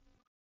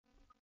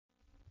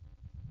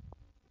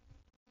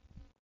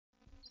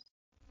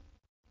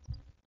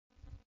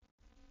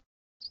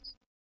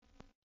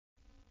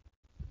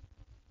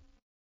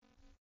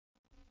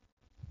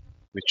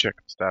 Let me check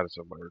the status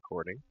of my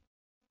recording.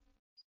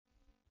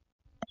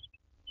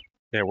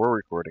 Yeah, we're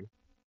recording.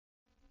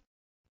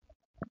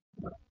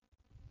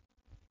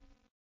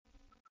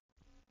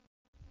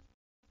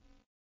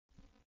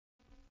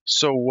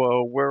 So,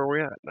 where are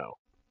we at now?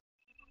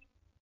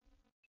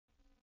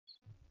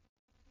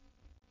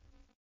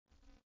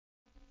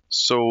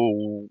 So,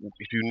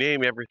 if you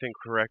name everything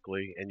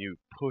correctly and you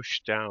push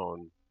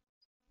down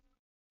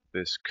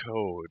this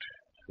code,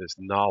 this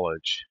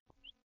knowledge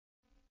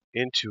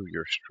into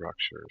your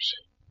structures,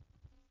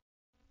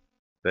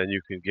 then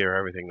you can give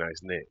everything nice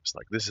names.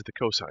 Like this is the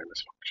cosine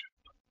this function,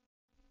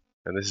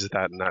 and this is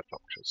that and that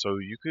function. So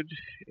you could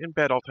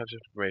embed all types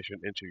of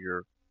information into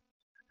your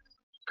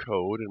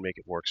code and make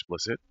it more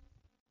explicit,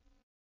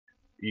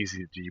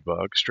 easy to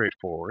debug,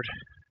 straightforward.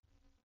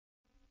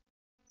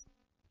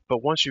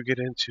 But once you get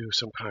into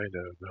some kind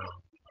of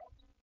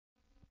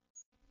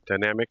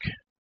dynamic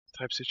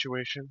type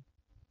situation,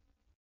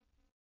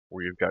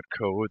 where you've got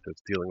code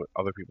that's dealing with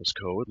other people's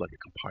code, like a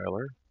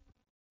compiler,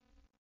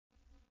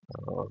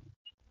 um,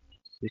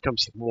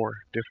 becomes more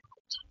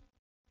difficult.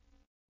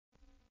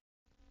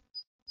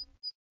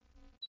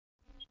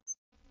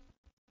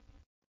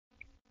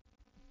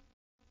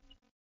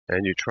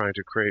 And you're trying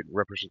to create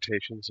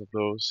representations of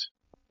those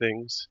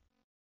things,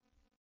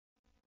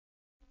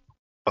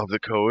 of the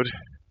code,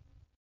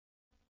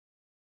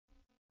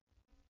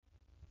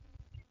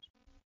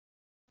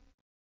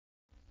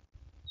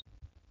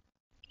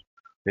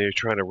 and you're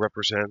trying to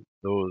represent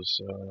those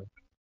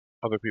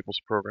other people's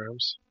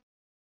programs.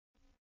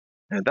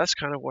 And that's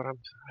kind of what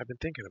I've been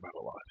thinking about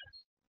a lot.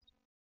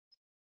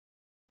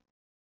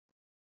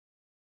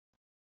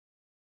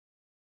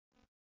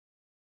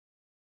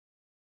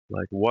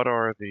 Like, what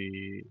are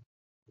the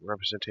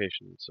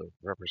representations of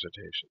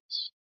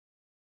representations?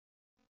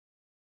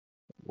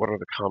 What are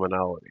the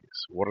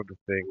commonalities? What are the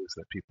things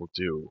that people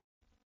do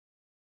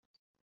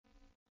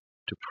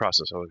to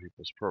process other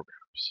people's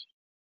programs?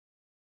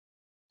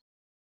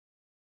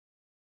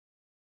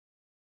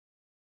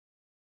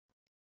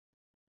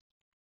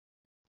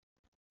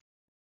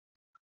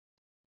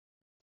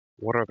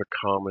 What are the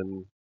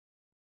common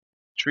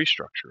tree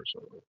structures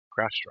or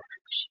graph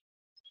structures?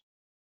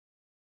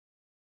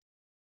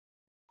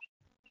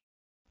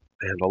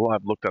 And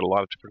I've looked at a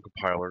lot of different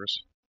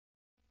compilers,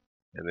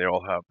 and they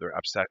all have their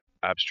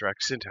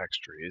abstract syntax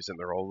trees, and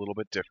they're all a little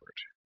bit different.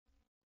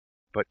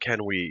 But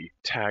can we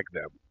tag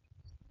them?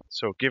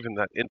 So given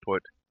that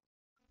input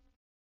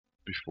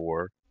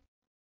before,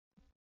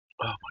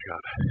 oh my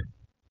god,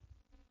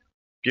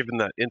 given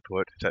that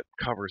input that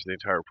covers the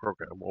entire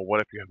program, well,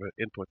 what if you have an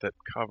input that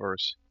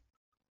covers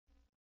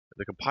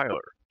the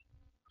compiler,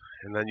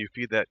 and then you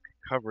feed that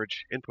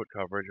input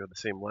coverage of the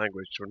same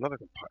language to another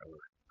compiler,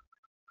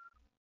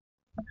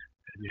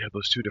 and you have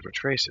those two different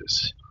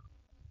traces?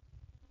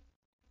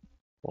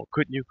 Well,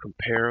 couldn't you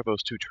compare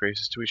those two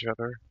traces to each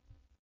other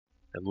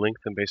and link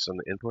them based on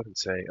the input and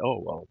say,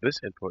 oh, well, this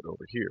input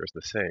over here is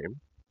the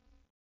same,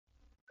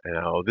 and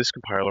now this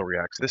compiler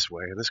reacts this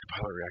way, and this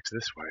compiler reacts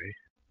this way.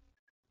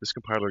 This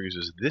compiler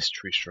uses this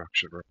tree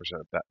structure to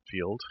represent that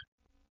field.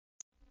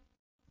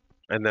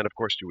 And then, of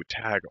course, you would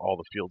tag all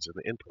the fields in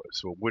the input,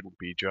 so it wouldn't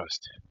be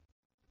just,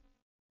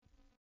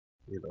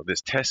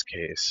 this test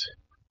case.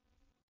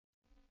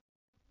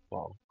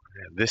 Well,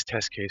 and this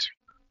test case,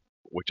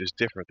 which is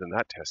different than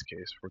that test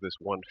case for this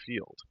one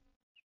field.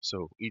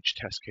 So each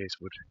test case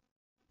would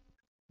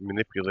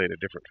manipulate a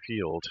different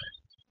field.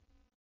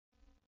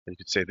 And you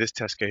could say this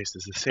test case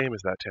is the same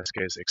as that test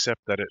case,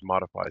 except that it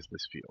modifies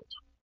this field.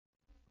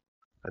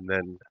 And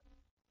then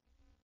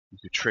you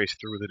could trace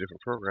through the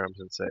different programs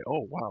and say,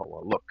 oh, wow,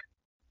 well, look.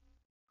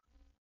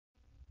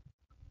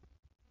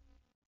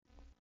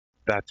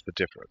 That's the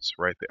difference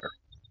right there.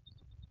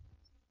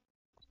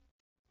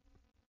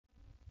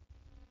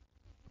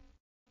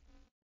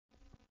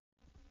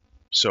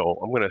 So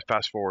I'm going to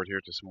fast forward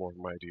here to some more of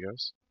my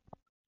ideas.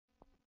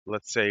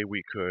 Let's say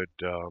we could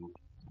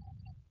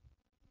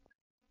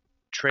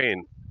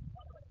train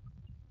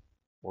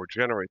or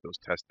generate those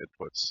test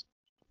inputs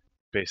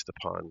based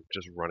upon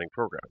just running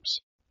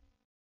programs.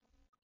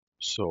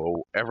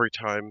 So every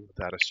time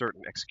that a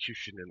certain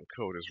execution in the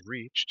code is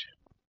reached,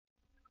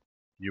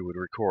 you would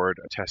record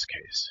a test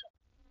case.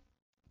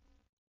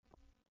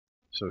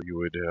 So you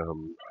would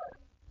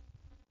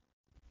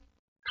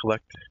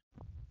collect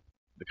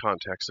the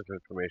context of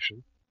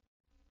information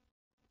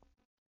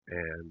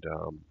and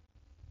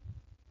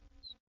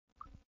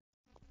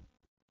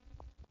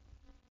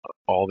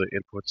all the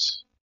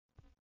inputs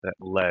that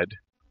led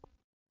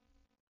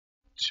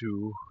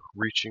to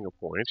reaching a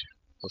point.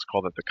 Let's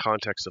call that the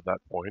context of that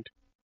point.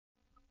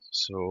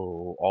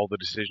 So all the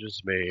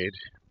decisions made,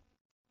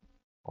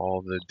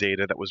 all the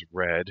data that was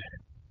read,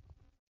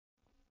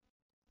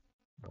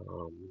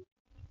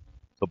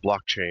 the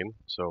blockchain,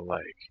 so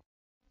like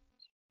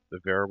the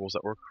variables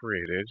that were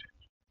created,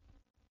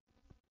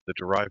 the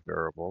derived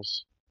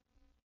variables,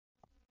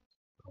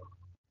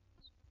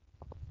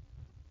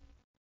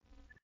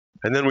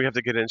 and then we have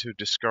to get into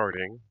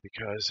discarding,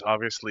 because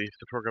obviously if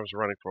the program's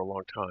running for a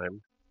long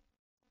time,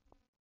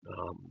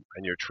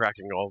 and you're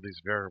tracking all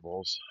these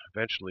variables,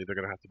 eventually they're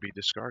going to have to be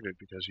discarded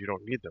because you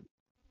don't need them.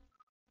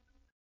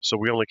 So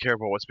we only care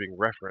about what's being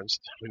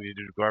referenced. We need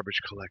to do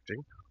garbage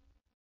collecting.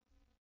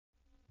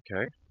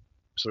 Okay,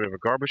 so we have a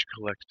garbage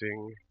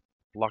collecting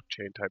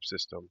blockchain type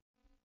system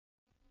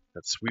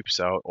that sweeps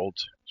out old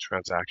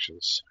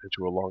transactions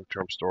into a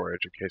long-term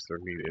storage in case they're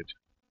needed.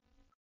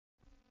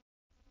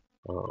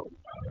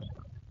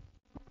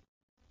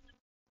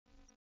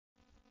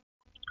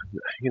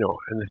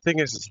 And the thing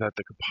is that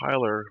the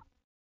compiler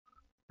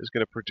is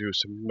going to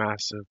produce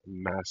massive,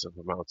 massive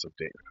amounts of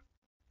data.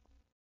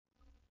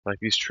 Like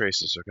these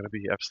traces are going to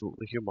be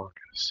absolutely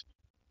humongous.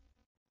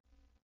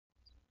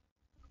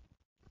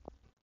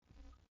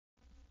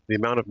 The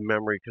amount of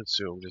memory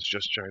consumed is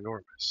just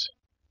ginormous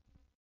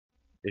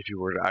if you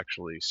were to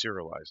actually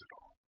serialize it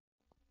all.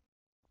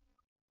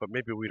 But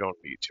maybe we don't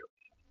need to.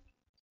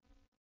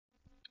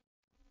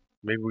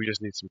 Maybe we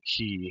just need some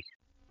key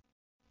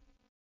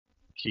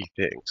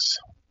things.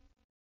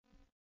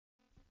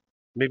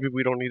 Maybe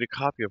we don't need a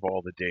copy of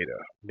all the data.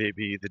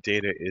 Maybe the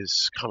data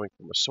is coming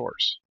from a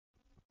source.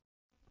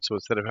 So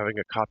instead of having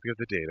a copy of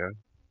the data,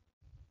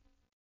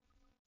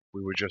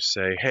 we would just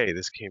say, hey,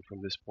 this came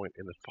from this point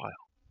in the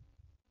file.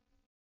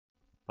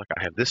 Like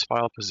I have this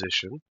file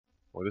position,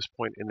 or this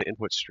point in the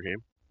input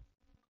stream,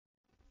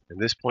 and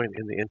this point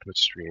in the input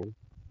stream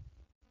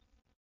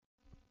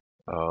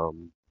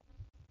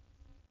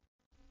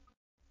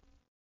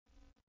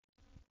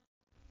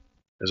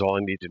is all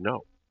I need to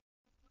know,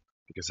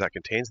 because that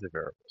contains the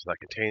variables, that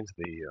contains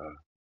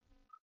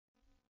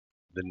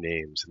the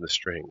names and the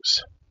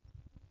strings,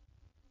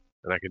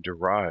 and I can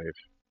derive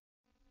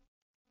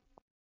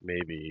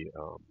maybe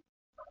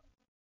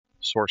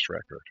source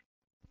record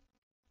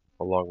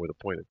along with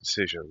a point of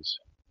decisions.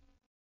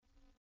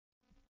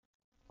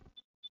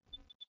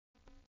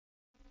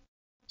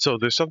 So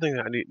there's something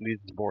that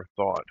needs more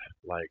thought,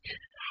 like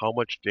how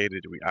much data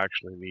do we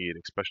actually need,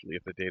 especially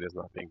if the data is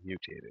not being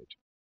mutated?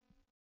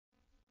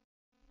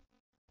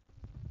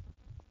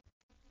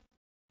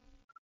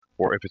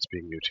 Or if it's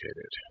being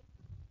mutated.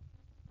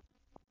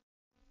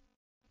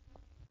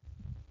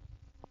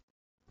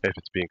 If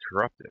it's being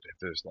corrupted, if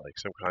there's like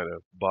some kind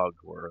of bug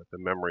where the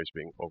memory is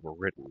being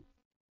overwritten.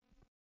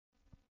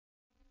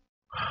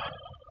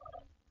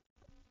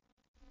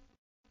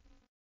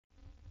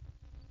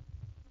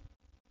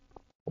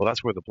 Well,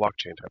 that's where the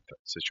blockchain type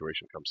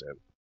situation comes in.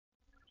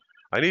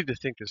 I need to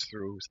think this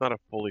through. It's not a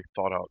fully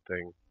thought out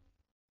thing.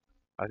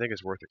 I think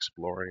it's worth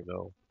exploring,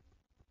 though.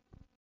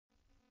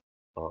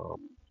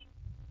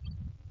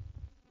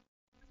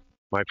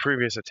 My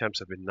previous attempts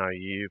have been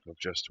naive of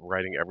just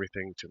writing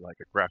everything to like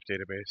a graph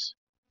database.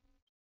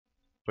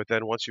 But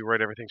then once you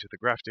write everything to the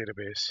graph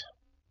database,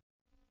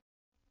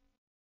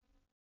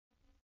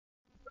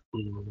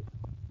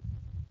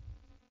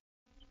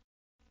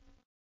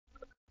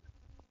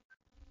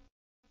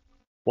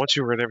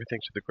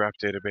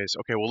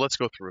 okay, well, let's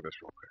go through this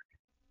real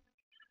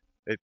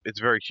quick.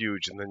 It's very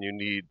huge, and then you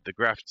need the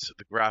graph.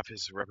 The graph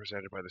is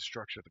represented by the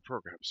structure of the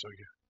program, so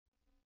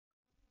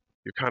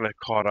you're kind of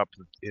caught up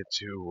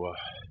into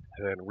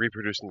then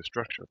reproducing the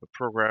structure of the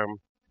program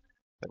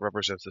that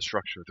represents the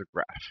structure of the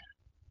graph.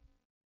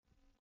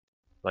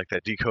 Like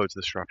that decodes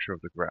the structure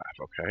of the graph,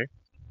 okay?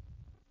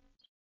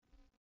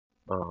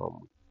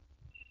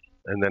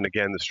 And then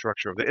again, the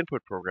structure of the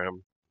input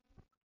program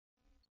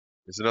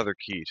is another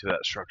key to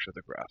that structure of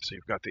the graph. So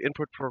you've got the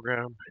input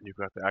program, and you've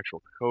got the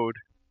actual code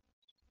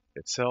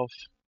itself.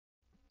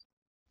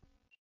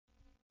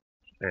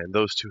 And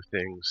those two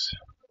things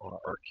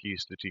are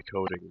keys to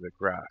decoding the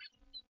graph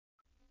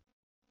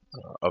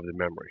of the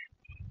memory,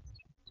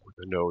 with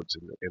the nodes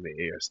and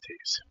the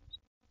ASTs.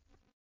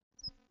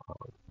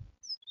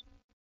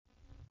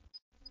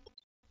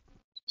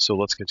 So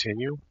let's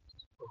continue,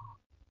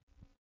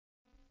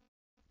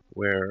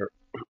 where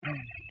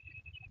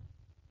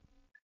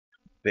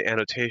the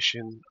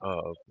annotation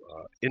of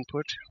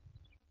input.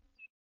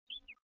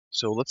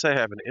 So let's say I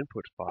have an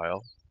input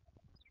file,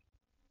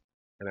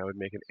 and I would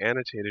make an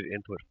annotated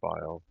input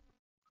file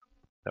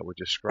that would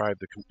describe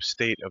the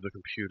state of the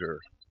computer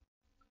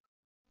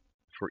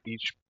for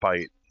each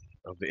byte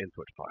of the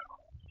input file.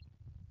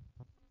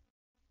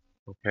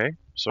 Okay,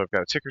 so I've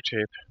got a ticker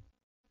tape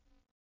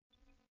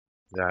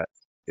that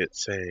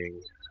it's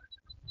saying,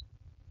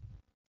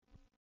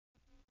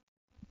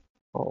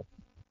 oh,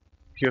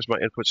 here's my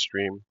input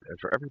stream, and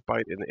for every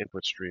byte in the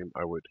input stream,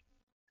 I would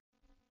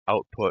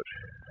output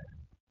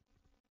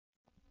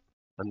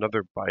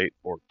another byte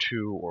or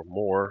two or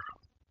more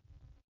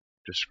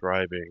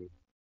describing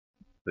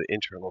the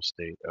internal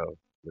state of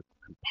the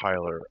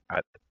compiler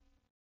at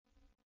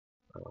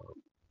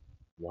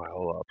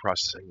while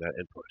processing that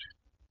input.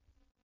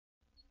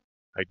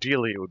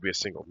 Ideally, it would be a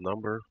single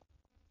number.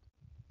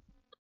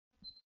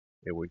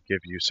 It would give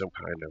you some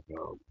kind of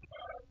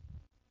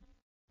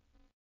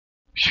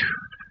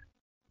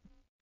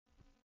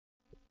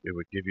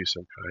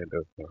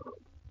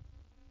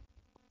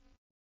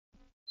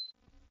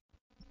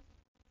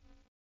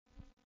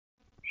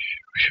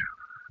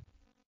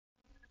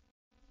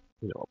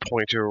a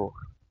pointer or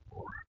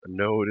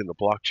node in the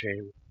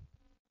blockchain.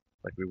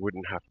 Like we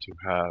wouldn't have to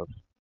have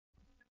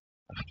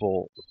the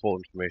full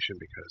information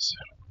because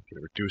we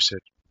can reduce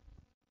it.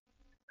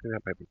 I think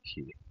that might be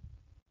key.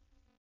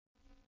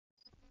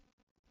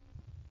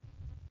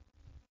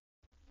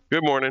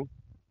 Good morning.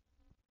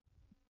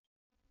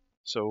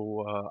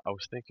 So I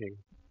was thinking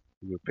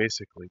we would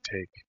basically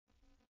take,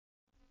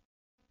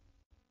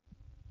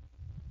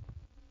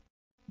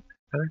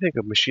 and I think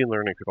a machine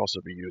learning could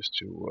also be used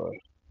to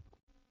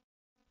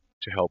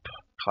help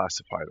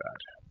classify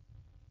that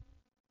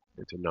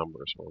into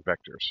numbers or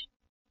vectors.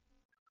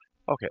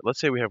 Okay, let's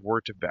say we have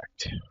word to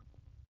vect.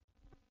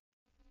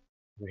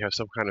 We have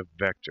some kind of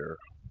vector,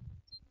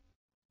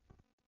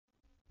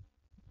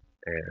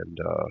 and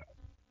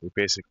we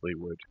basically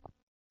would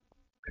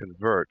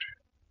convert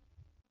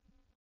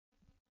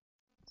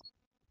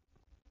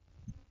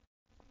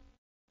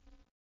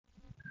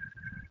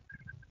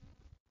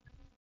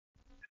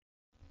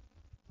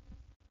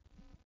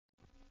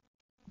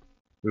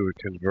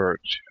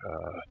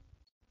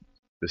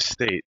the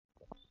state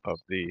of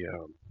the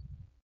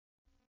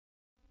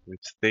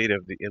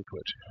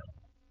input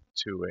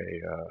to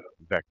a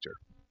vector.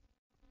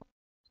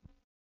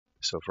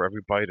 So for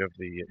every byte of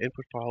the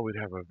input file, we'd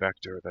have a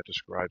vector that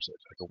describes it,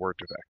 like a word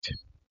to vect.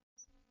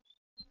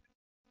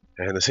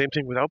 And the same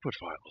thing with output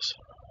files.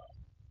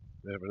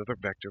 We have another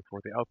vector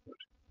for the output.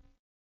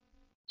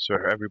 So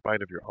for every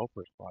byte of your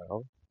output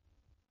file,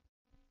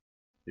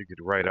 you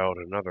could write out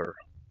another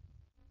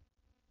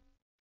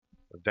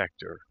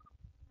vector.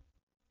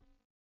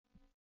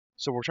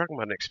 So we're talking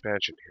about an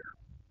expansion here.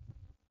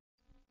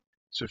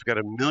 So if you've got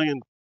a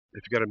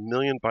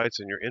million bytes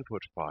in your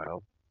input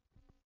file,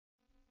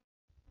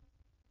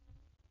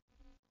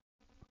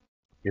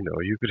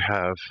 you could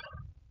have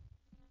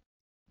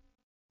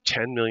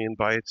 10 million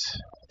bytes,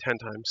 10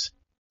 times.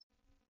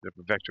 You have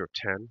a vector of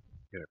 10.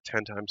 You have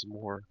 10 times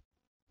more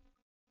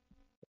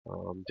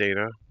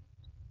data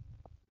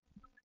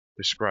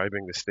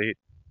describing the state,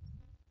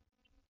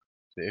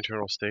 the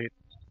internal state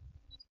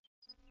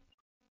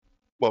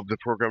of the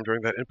program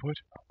during that input.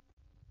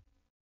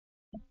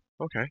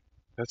 Okay,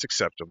 that's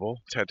acceptable.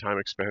 10-time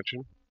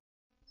expansion.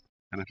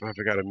 And if I've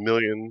got a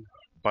million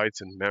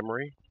bytes in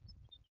memory,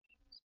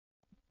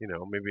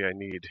 maybe I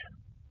need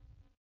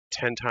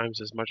 10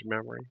 times as much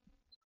memory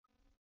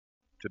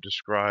to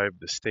describe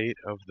the state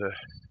of the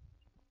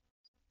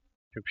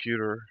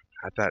computer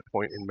at that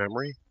point in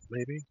memory,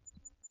 maybe.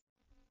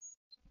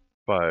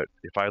 But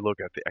if I look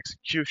at the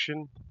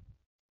execution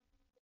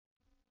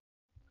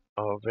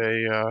of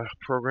a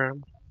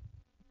program,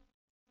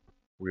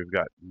 we've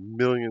got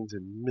millions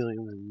and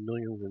millions and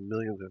millions and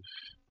millions of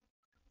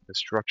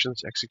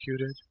instructions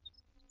executed.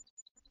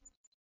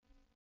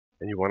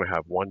 And you want to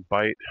have 1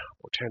 byte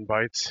or 10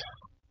 bytes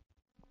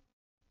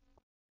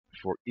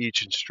for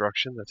each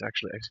instruction that's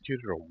actually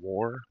executed or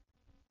more.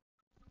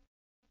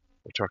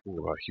 We're talking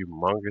about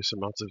humongous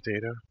amounts of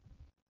data.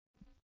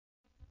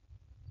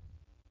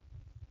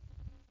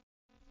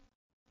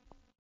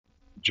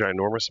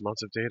 Ginormous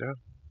amounts of data.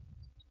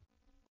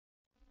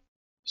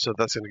 So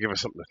that's going to give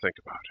us something to think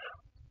about.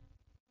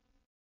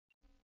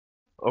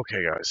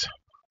 Okay, guys.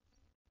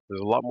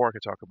 There's a lot more I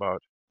could talk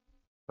about.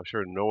 I'm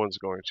sure no one's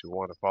going to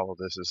want to follow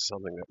this as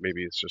something that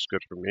maybe it's just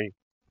good for me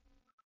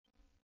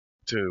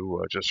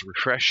to just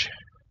refresh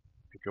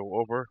and go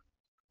over.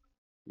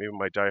 Maybe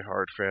my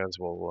diehard fans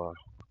will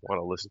want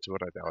to listen to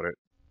it. I doubt it.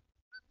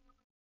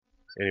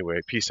 Anyway,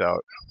 peace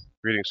out.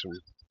 Greetings from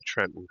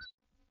Trenton.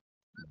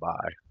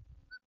 Bye.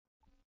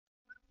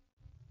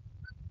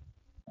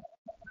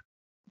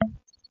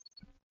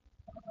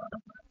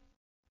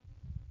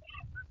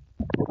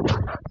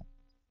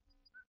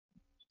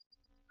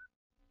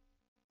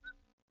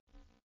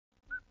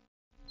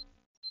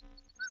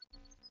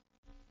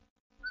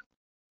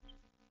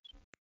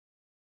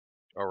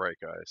 All right,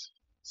 guys.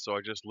 So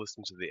I just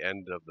listened to the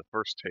end of the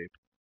first tape,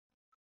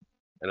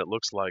 and it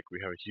looks like we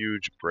have a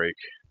huge break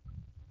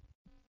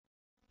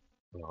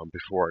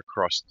before I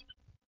crossed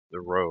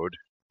the road.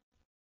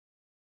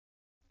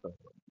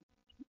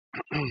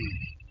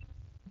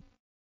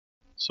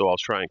 So I'll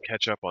try and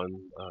catch up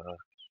on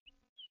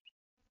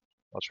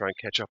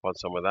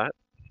some of that.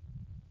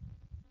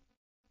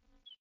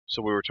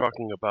 So we were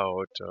talking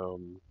about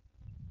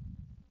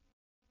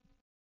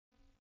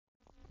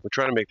we're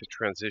trying to make the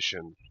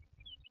transition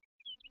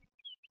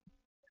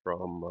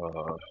from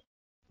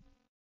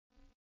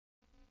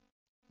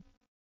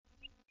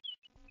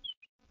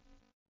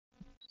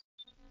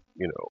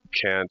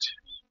Kant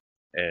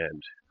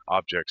and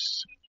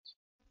objects,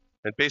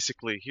 and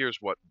basically here's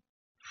the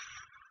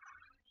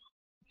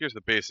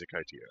basic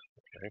idea.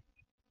 Okay.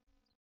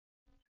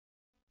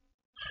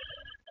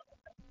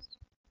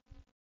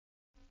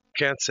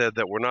 Kant said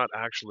that we're not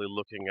actually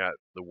looking at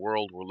the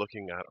world, we're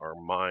looking at our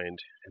mind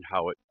and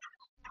how it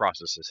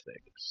processes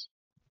things.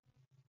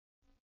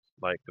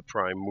 Like the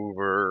prime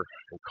mover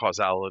and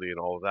causality and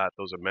all of that,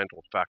 those are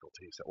mental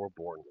faculties that we're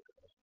born with.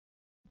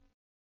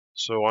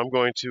 So I'm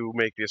going to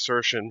make the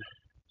assertion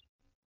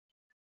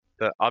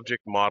that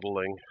object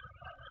modeling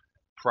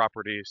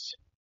properties,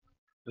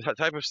 the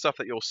type of stuff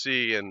that you'll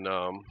see in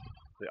the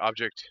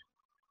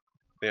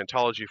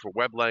ontology for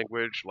web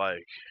language,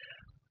 like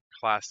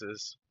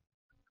classes,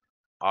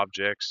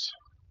 objects,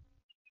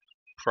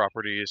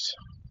 properties,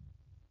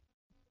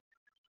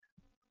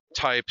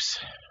 types.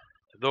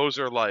 Those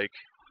are like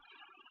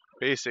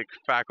basic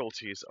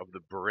faculties of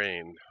the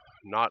brain,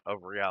 not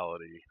of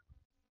reality,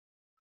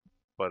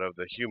 but of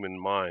the human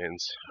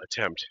mind's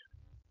attempt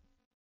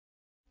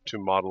to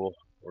model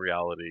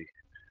reality.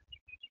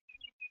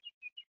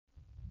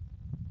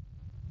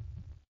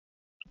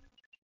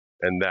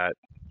 And that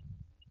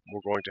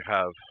we're going to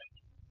have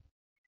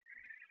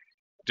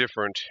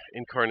different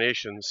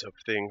incarnations of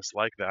things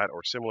like that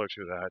or similar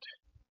to that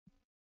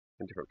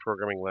in different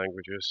programming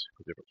languages,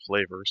 with different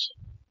flavors.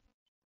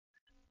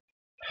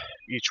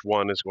 Each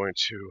one is going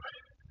to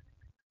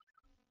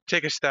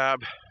take a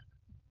stab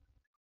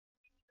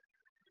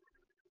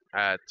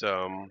at,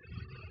 sorry,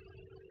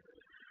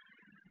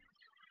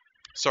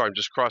 I'm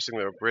just crossing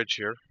the bridge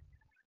here.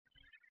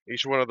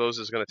 Each one of those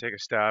is going to take a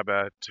stab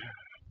at,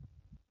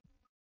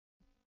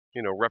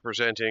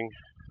 representing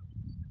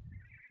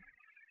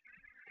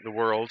the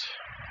world,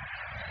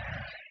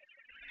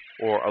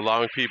 or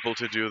allowing people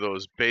to do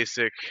those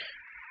basic,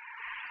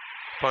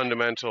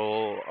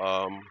 fundamental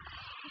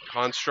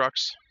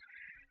constructs,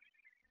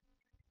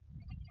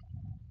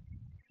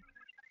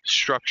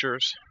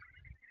 structures,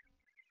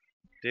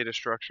 data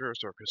structures,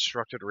 or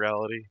constructed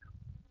reality.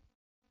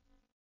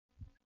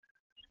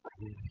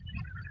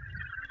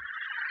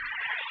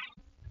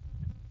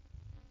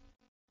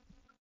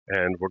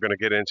 And we're going to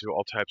get into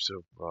all types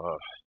of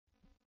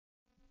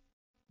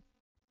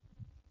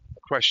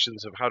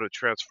questions of how to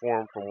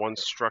transform from one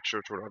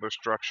structure to another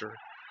structure,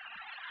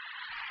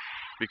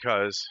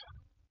 because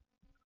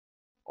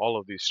all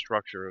of these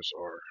structures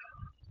are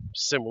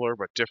similar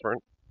but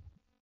different.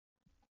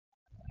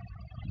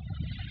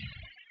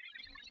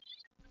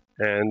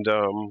 And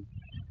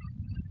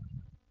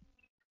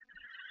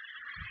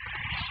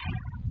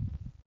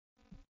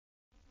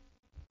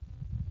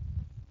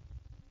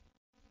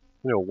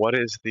what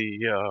is the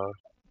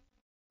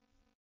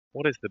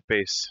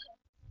base?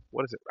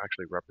 What is it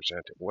actually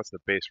representing? What's the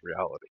base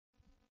reality?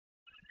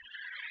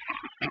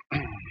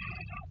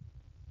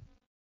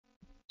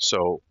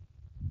 So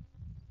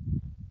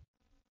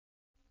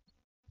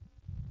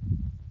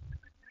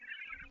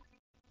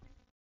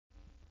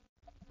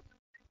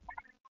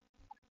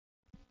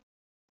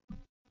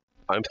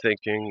I'm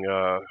thinking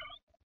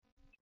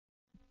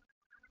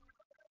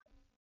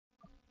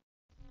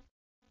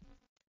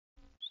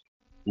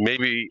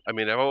maybe,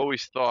 I've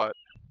always thought,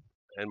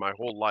 and my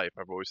whole life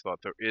I've always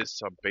thought there is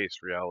some base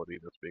reality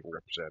that's being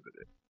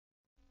represented.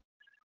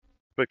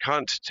 But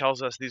Kant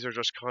tells us these are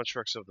just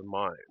constructs of the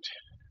mind.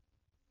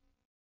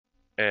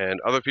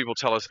 And other people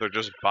tell us they're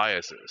just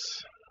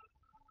biases.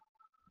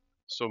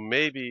 So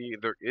maybe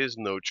there is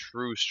no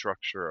true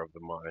structure of the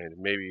mind.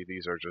 Maybe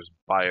these are just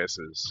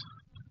biases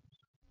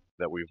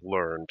that we've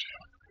learned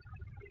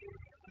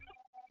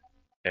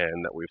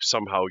and that we've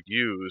somehow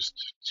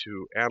used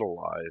to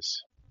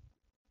analyze,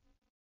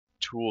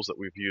 tools that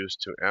we've used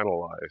to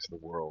analyze the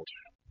world.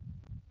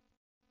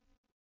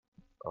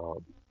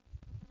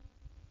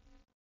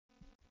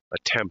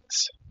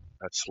 Attempts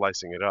at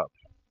slicing it up,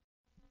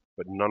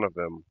 but none of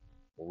them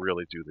will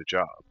really do the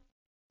job.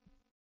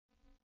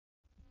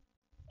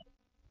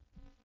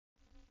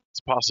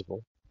 It's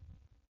possible.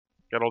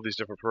 Got all these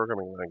different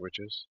programming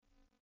languages.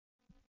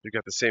 You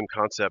got the same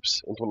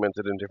concepts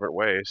implemented in different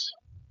ways.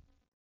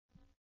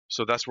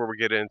 So that's where we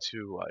get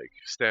into like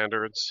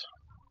standards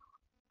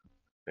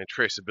and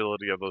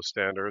traceability of those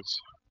standards,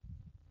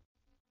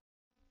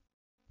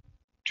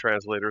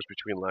 translators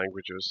between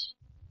languages.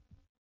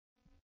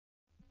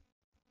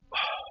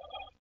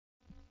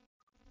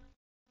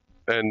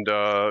 And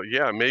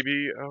yeah,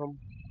 maybe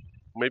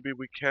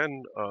we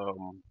can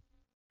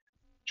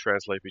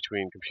translate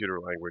between computer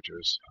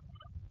languages.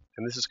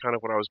 And this is kind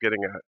of what I was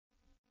getting at,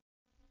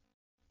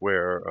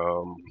 where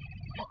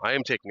I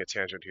am taking a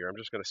tangent here. I'm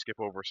just going to skip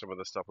over some of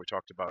the stuff we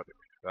talked about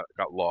that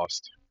got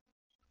lost.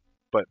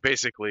 But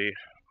basically,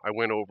 I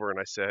went over and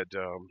I said,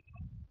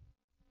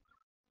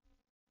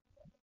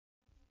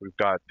 we've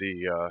got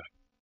the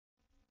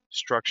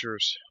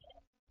structures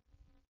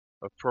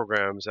of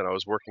programs, and I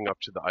was working up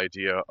to the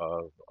idea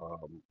of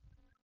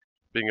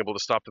being able to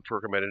stop the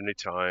program at any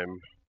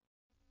time,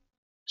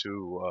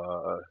 to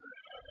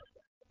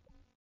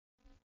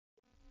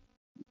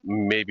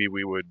maybe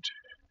we would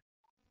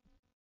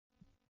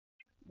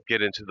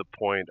get into the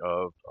point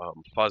of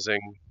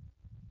fuzzing,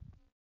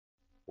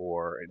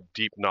 or a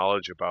deep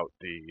knowledge about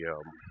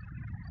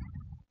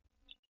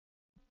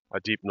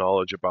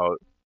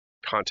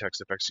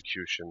context of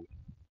execution,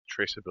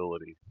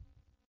 traceability.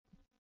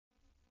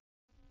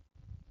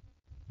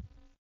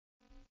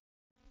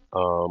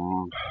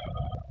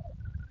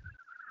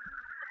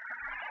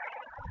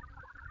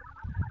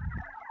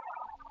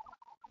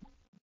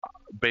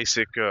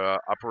 Basic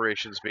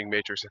operations being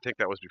matrix. I think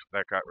that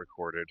got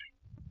recorded.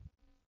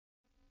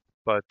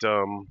 But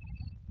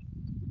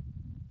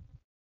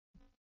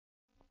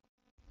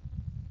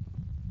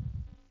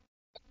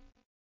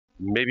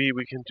Maybe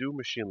we can do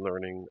machine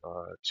learning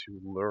to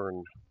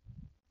learn,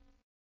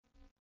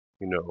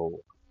 you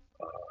know,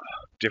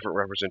 different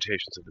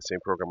representations of the same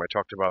program. I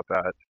talked about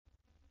that,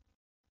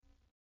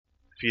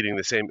 feeding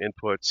the same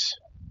inputs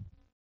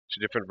to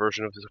different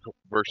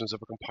versions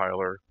of a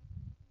compiler.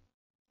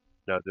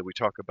 Now that we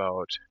talk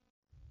about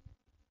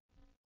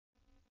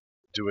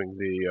doing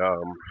the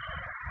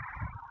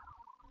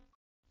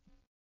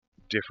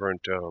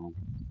different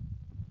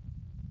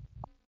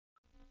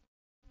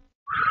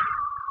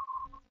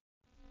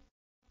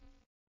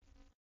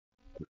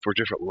for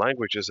different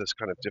languages, that's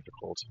kind of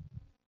difficult.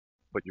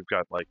 But you've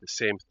got like the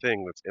same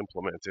thing that's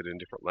implemented in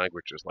different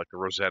languages, like the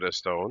Rosetta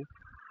Stone,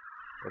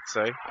 let's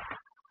say,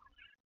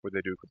 where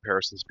they do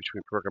comparisons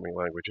between programming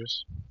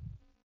languages.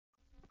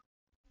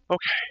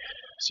 Okay,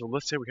 so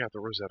let's say we have the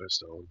Rosetta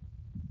Stone,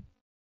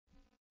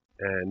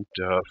 and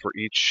for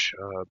each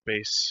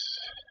base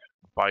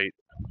byte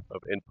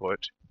of input,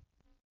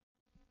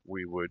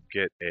 we would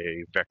get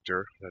a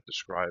vector that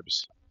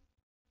describes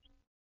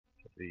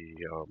the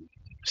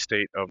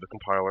state of the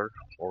compiler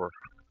or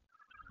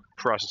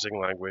processing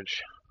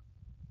language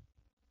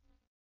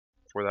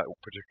for that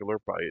particular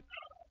byte.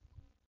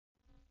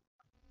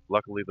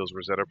 Luckily, those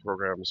Rosetta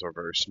programs are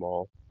very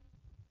small,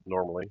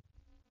 normally.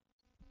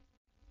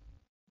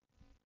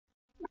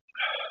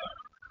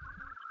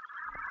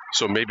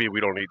 So maybe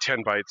we don't need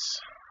 10 bytes.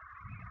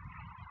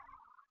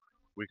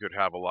 We could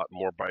have a lot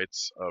more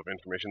bytes of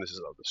information. This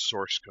is of the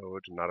source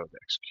code, not of the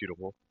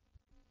executable.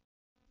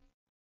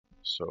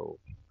 So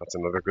that's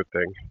another good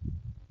thing.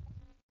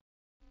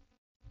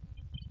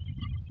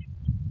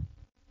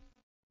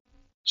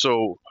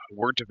 So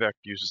Word2Vec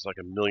uses like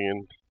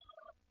 1,000,000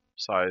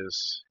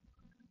 size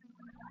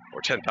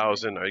or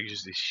 10,000. I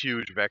use these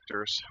huge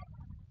vectors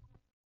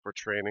for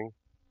training.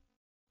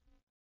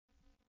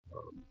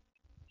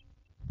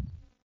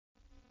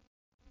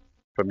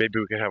 But maybe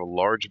we can have a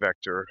large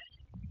vector,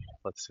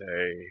 let's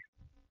say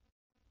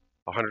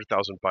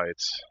 100,000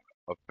 bytes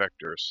of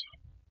vectors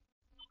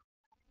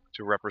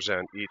to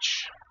represent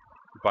each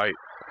byte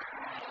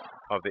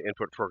of the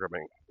input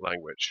programming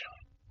language.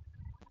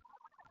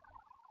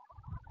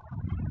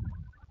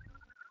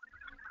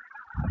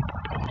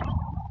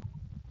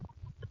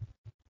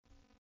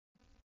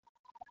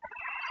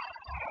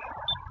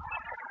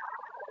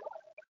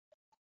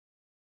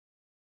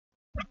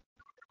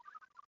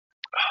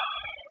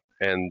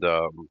 And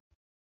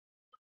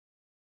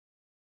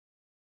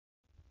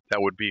that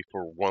would be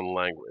for one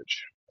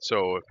language.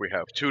 So if we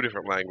have two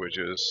different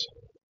languages,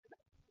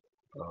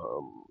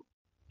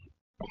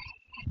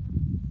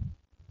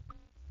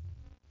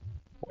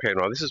 okay,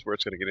 now this is where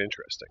it's going to get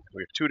interesting.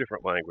 We have two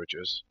different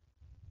languages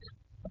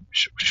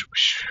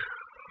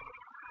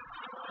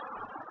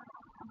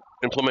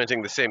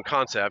implementing the same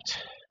concept.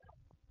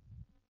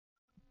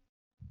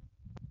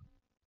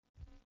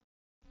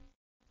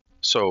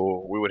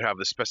 So we would have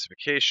the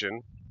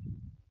specification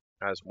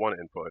as one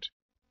input,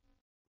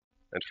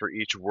 and for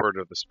each word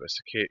of the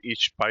specification,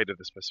 each byte of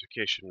the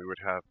specification, we would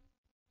have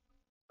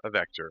a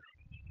vector.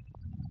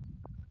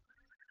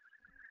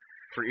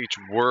 For each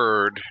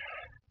word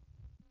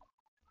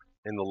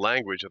in the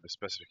language of the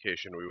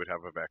specification, we would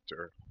have a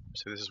vector.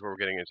 So this is where we're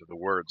getting into the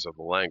words of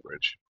the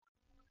language.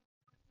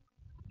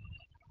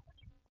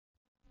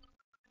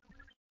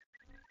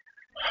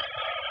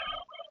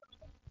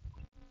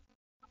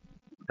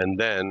 And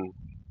then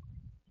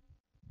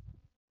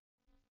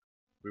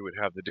we would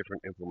have the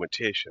different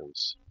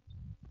implementations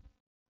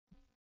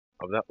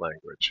of that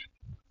language,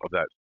 of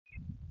that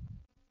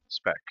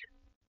spec.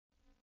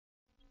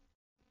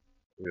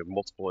 We have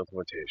multiple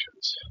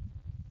implementations.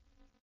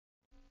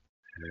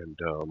 And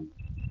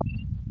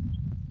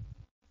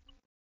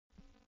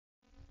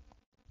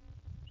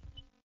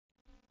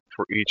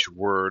for each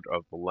word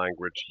of the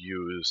language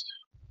used,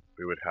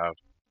 we would have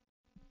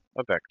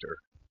a vector.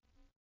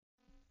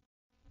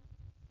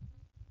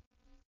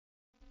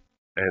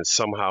 And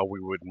somehow we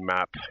would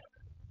map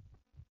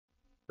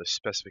the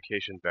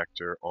specification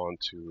vector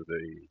onto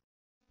the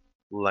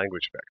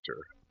language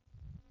vector.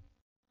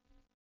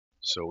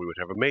 So we would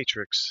have a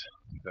matrix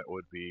that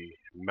would be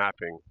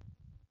mapping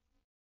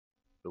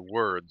the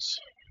words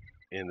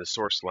in the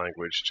source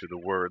language to the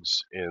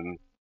words in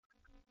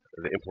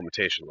the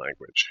implementation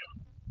language.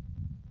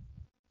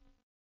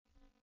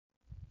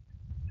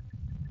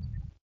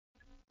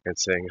 And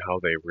saying how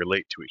they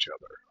relate to each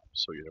other.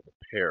 So you have a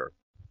pair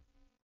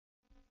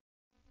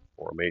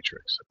or a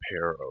matrix, a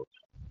pair of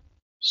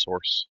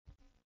source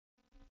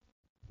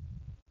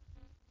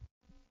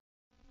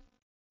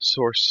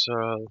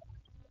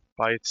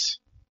bytes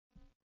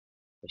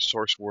or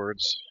source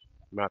words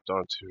mapped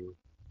onto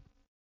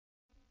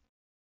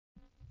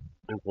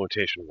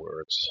implementation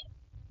words.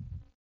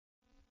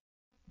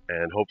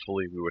 And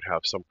hopefully we would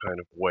have some kind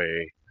of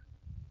way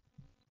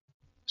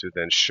to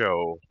then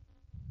show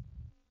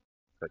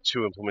that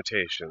two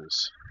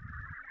implementations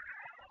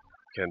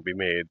can be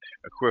made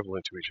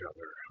equivalent to each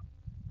other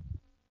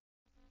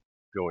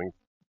going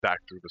back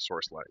through the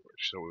source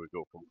language. So we would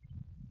go from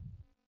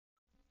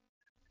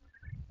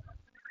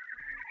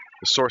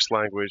the source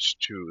language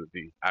to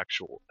the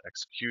actual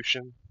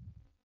execution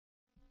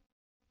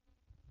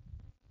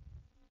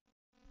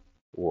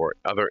or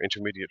other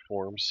intermediate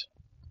forms,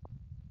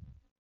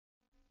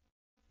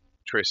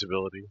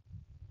 traceability.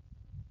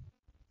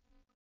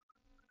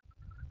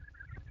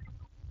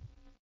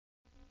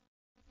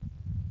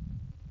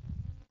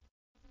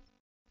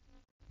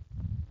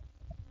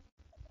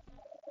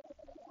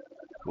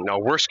 Now,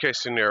 worst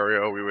case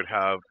scenario, we would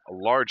have a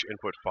large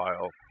input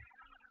file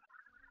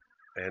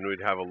and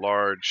we'd have a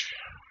large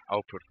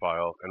output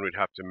file, and we'd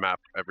have to map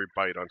every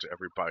byte onto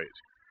every byte.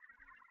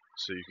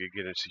 So you could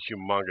get into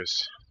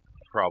humongous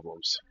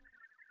problems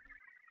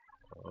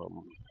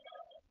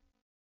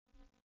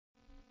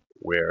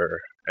where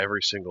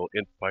every single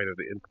byte of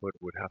the input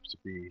would have to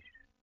be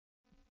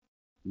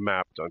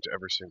mapped onto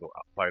every single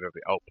byte of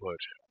the output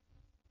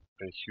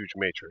in a huge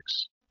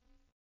matrix.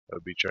 That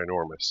would be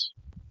ginormous.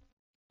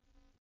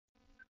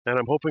 And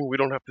I'm hoping we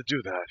don't have to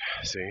do that.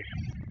 See,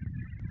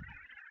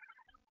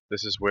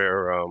 this is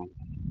where I'm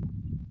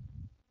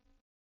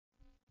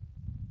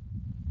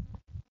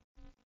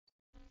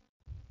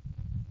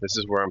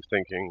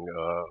thinking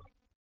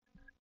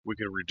we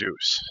could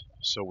reduce.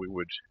 So we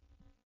would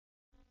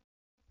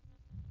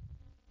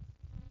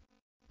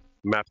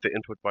map the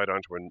input byte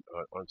onto an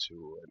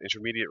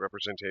intermediate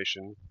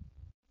representation,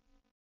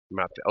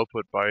 map the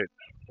output byte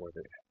or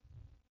the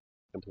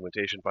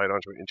implementation byte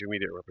onto an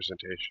intermediate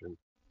representation,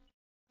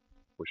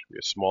 which would be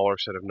a smaller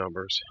set of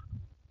numbers,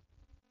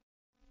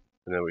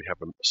 and then we'd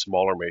have a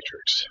smaller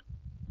matrix.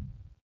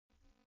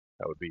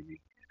 That would be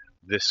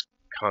this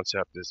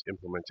concept is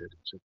implemented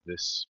into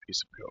this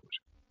piece of code.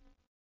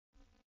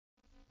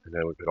 And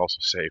then we could also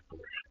say for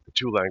the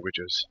two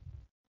languages,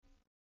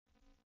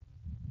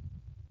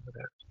 look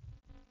at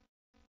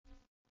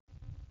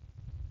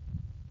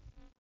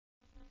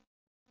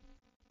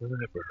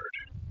that bird.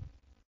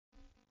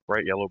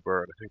 Bright yellow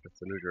bird. I think that's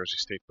the New Jersey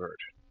state bird.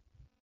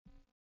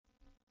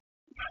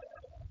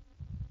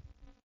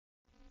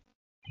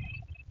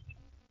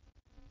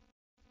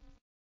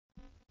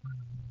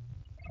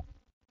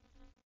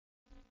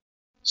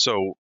 So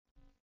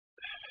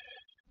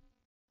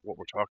what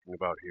we're talking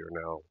about here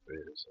now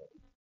is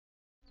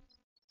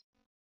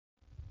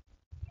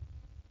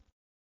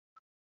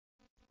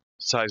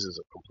sizes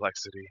of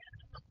complexity,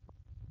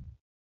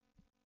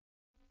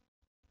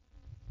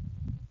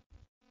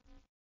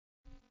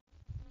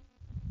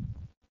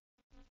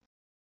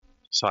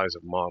 size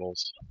of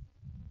models.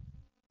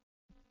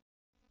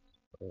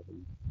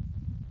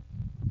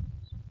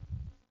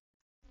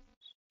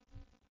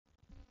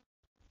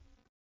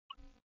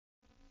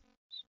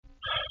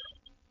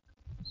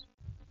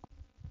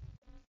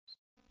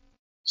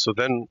 So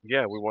then,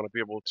 yeah, we want to be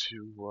able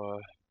to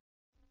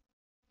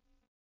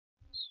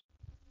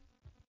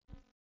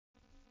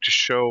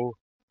show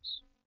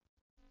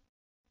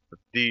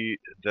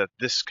that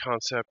this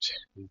concept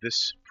in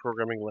this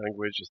programming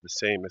language is the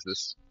same as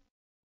this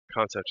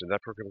concept in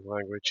that programming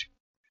language.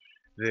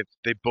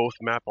 They both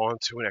map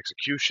onto an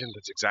execution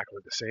that's exactly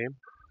the same.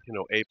 You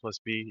know, A plus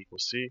B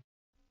equals C.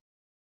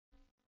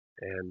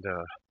 And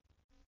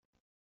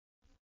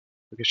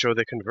we can show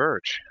they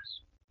converge.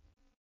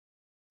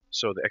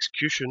 So the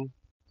execution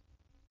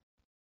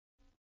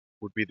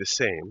would be the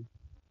same.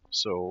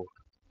 So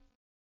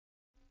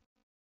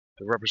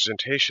the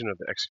representation of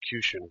the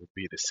execution would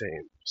be the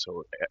same.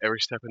 So every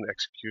step in the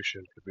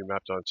execution could be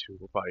mapped onto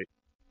a byte.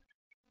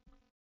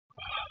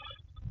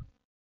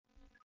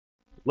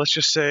 Let's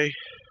just say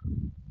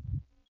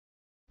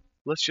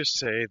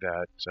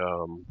that,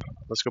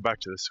 let's go back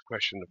to this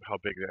question of how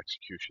big the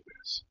execution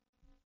is.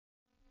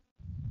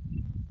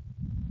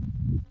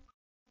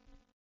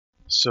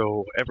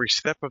 So every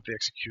step of the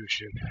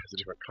execution has a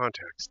different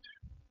context.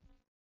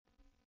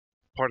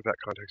 Part of that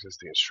context is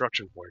the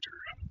instruction pointer.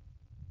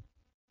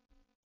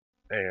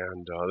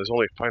 And there's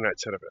only a finite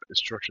set of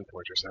instruction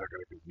pointers that are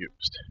going to be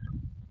used.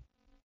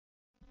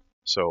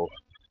 So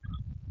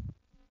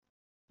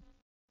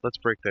let's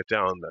break that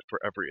down, that for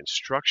every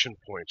instruction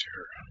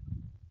pointer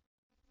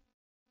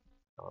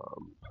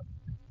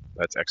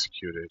that's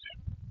executed,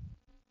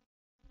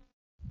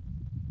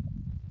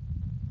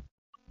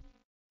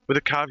 with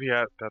a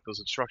caveat that those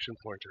instruction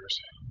pointers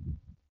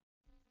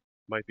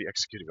might be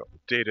executing on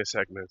data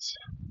segments.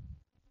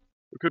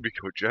 It could be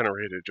code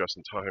generated just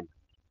in time.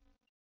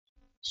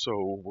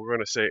 So we're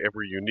going to say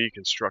every unique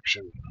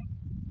instruction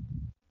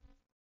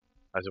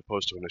as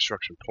opposed to an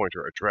instruction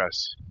pointer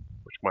address,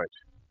 which might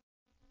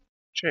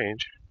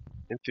change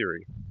in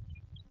theory.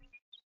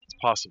 It's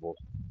possible.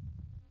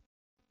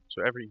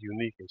 So every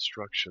unique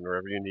instruction or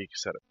every unique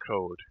set of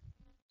code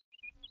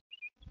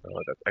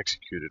that's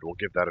executed, we'll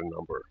give that a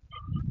number.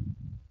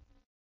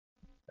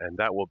 And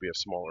that will be a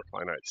smaller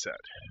finite set.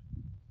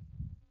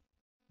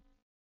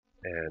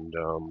 And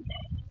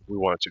we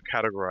want to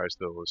categorize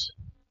those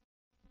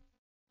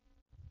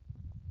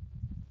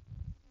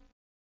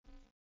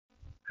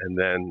and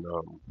then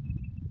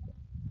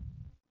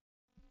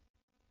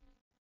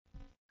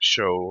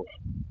show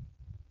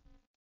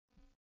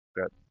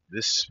that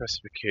this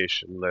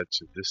specification led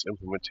to this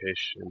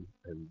implementation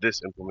and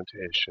this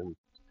implementation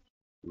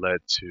led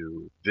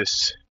to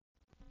this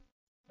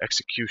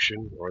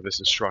execution or this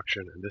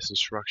instruction, and this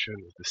instruction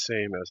is the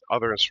same as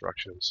other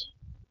instructions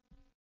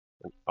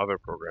and other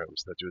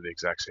programs that do the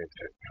exact same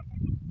thing.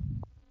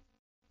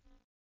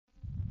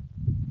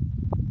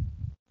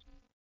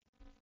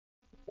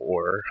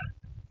 Or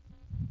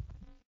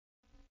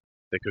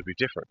they could be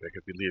different. They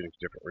could be leading to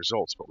different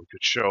results, but we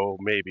could show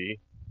maybe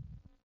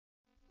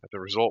that the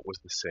result was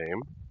the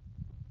same.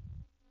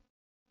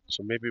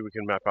 So maybe we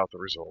can map out the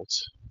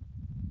results.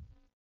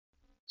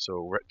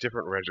 So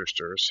different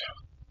registers.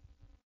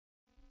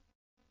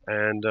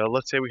 And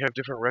let's say we have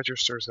different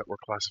registers that we're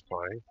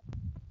classifying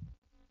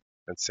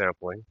and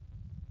sampling.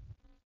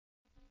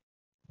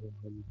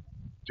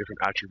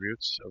 Different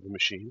attributes of the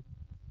machine.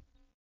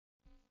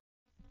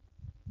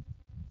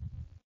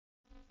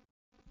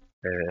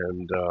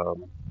 And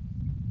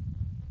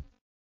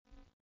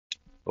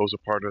those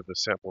are part of the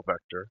sample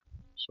vector.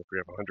 So if we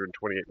have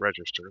 128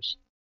 registers,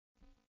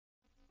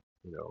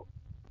 you know,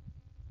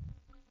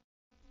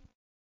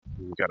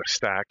 we've got a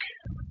stack,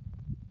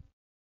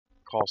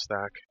 call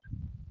stack,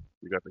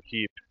 we've got the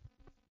heap,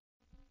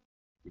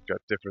 we've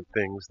got different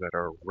things that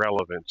are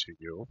relevant to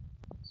you.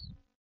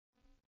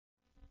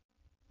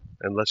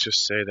 And let's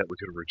just say that we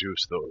could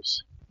reduce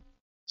those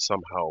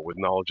somehow with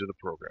knowledge of the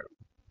program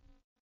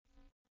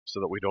so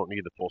that we don't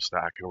need the full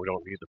stack and we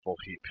don't need the full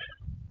heap.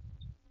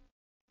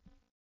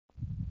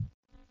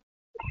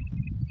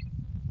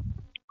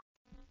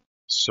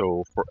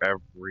 So for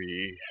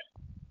every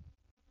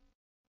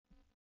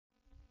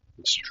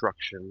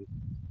instruction,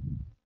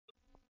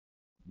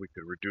 we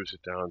could reduce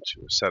it down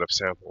to a set of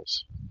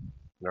samples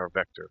in our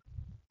vector.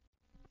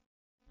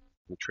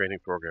 The training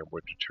program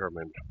would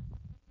determine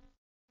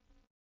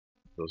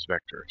those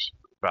vectors,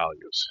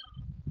 values,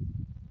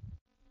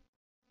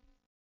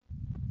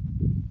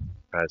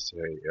 as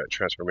a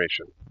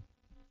transformation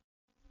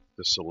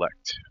to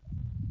select.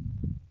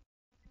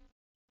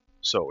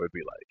 So it'd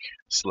be like,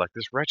 select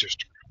this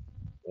register,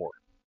 or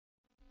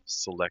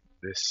select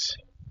this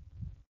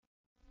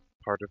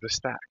part of the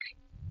stack,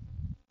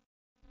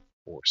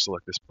 or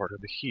select this part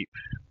of the heap,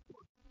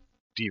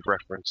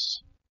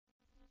 dereference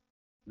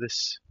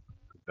this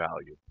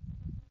value.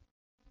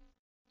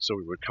 So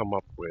we would come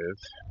up with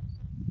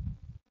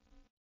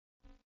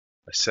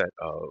a set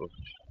of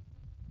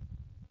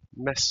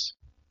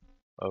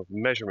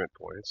measurement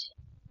points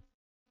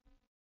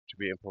to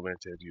be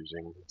implemented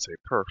using, let's say,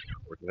 perf,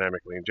 or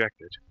dynamically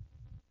injected.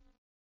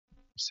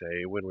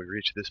 Say, when we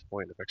reach this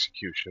point of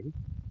execution,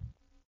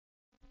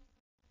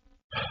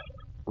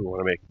 we want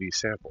to make these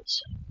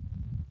samples.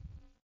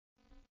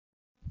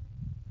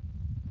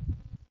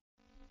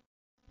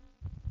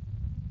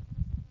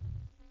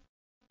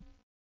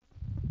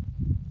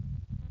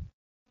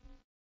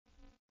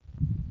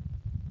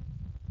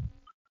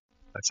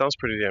 That sounds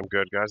pretty damn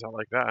good, guys. I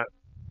like that.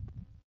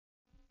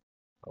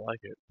 I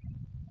like it.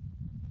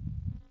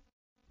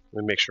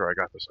 Let me make sure I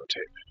got this on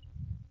tape.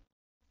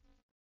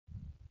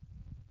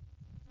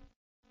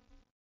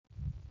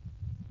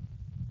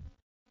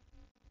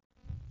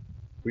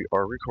 We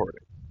are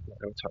recording. I'm not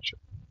going to touch it.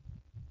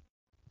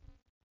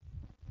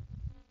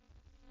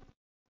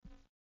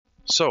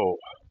 So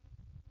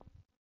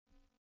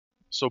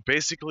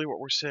basically what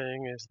we're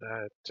saying is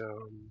that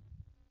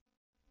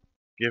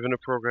given a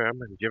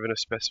program and given a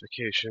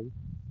specification,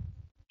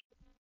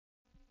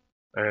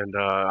 and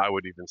I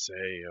would even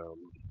say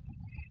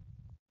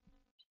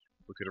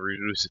we could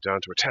reduce it down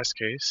to a test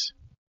case.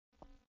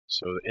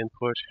 So the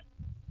input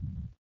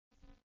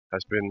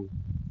has been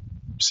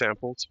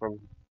sampled from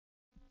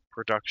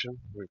production.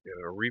 We've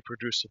got a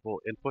reproducible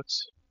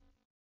inputs.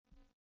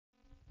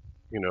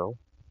 You know,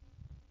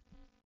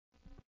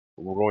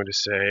 we're going to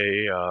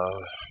say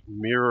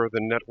mirror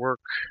the network,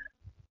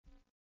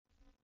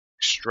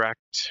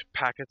 extract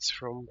packets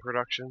from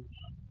production,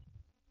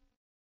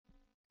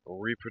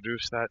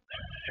 reproduce that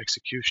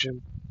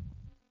execution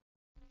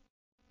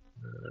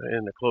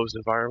in a closed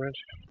environment,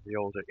 be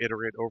able to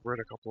iterate over it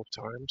a couple of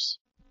times.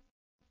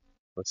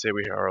 Let's say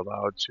we are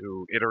allowed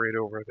to iterate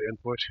over the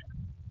input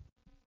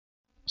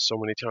so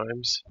many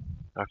times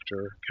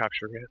after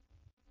capturing it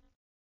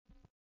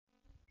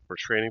for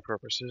training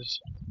purposes.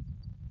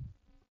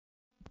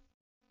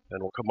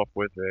 And we'll come up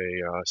with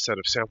a set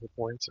of sample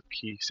points, of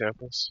key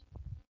samples,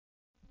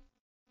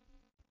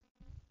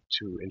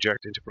 to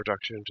inject into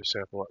production to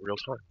sample at real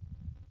time.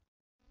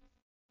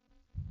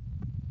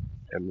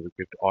 And we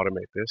could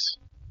automate this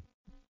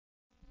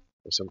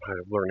with some kind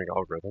of learning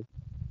algorithm.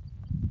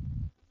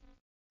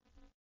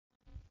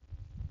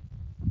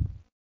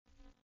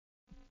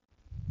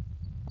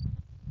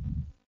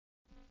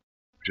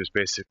 Which is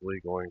basically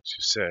going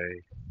to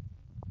say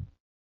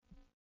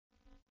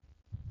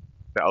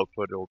the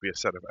output will be a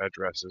set of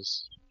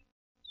addresses,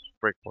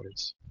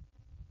 breakpoints,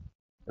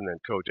 and then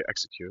code to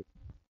execute,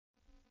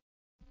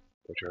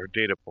 which are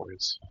data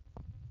points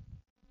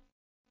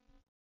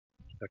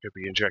that could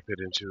be injected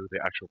into the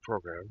actual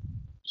program.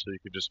 So you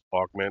could just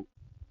augment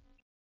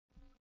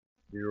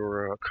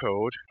your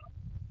code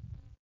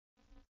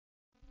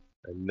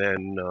and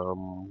then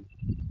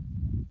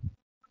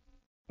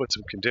put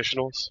some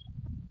conditionals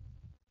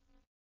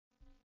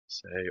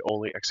say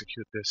only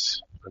execute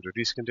this under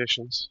these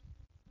conditions,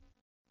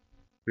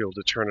 be able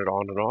to turn it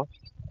on and off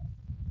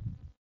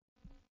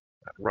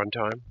at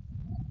runtime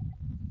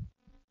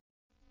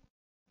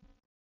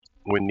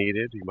when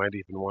needed. You might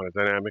even want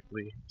to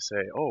dynamically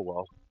say, oh,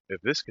 well,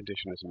 if this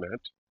condition is met,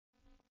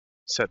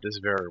 set this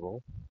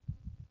variable,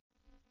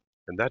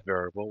 and that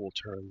variable will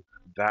turn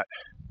that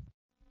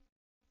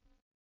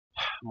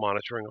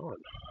monitoring on.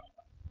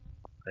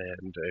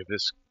 And if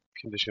this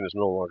condition is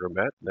no longer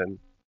met, then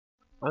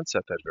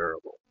unset that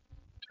variable,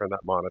 turn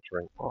that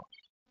monitoring off.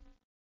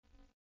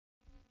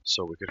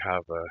 So we could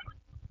have a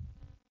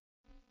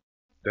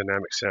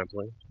dynamic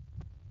sampling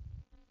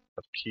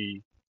of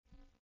key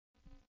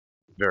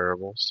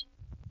variables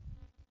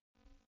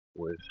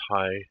with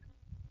high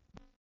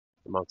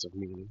amounts of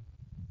meaning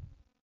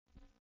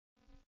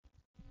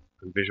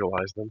and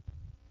visualize them,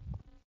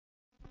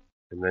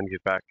 and then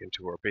get back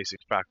into our basic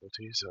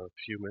faculties of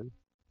human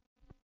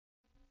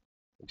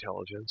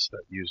intelligence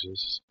that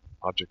uses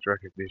object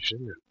recognition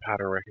and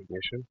pattern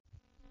recognition,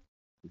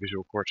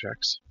 visual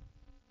cortex.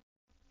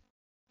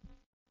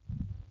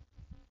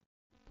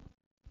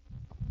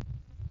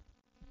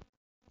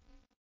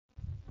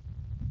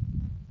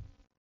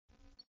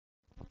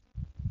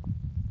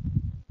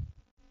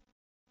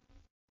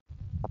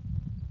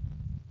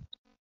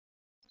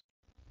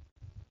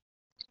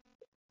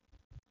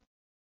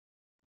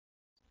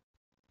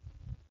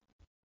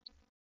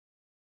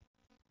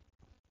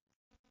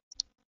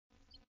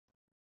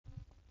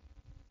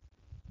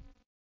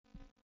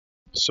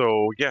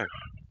 So yeah,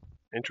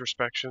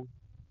 introspection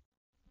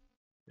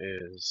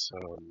is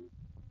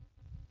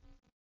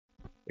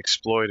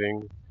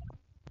exploiting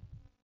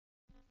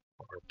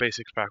our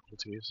basic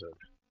faculties of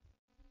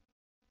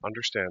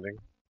understanding,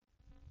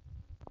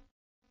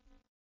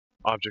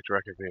 object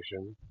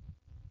recognition,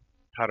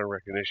 pattern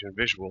recognition,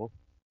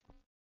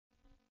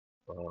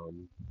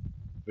 um,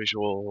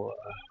 visual,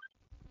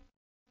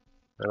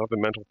 and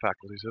other mental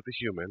faculties of the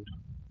human,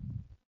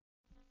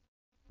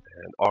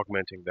 and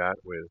augmenting that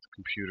with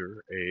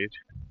computer aid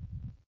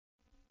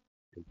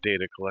and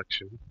data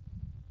collection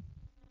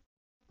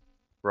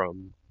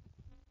from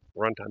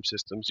runtime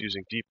systems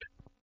using deep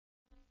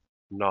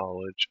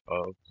knowledge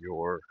of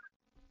your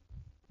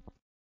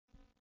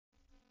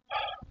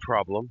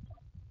problem,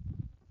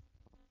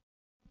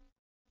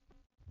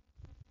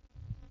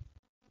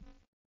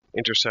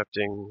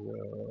 intercepting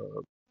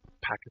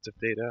packets of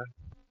data,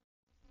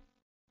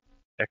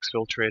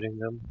 exfiltrating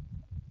them.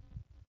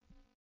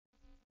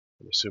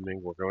 I'm assuming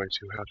we're going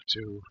to have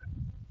to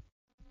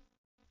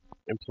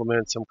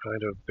implement some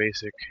kind of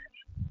basic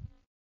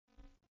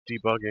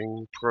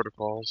debugging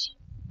protocols.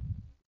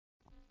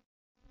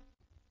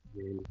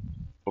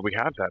 But we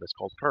have that. It's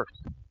called perf.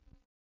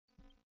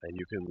 And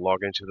you can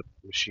log into the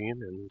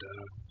machine and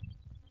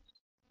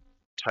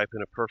type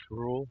in a perf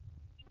rule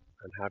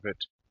and have it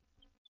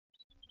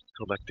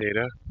collect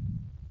data,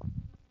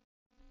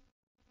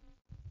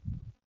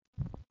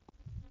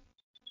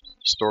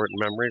 store it in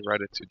memory, write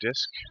it to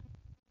disk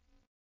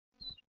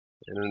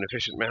in an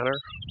efficient manner.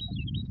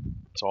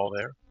 It's all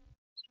there.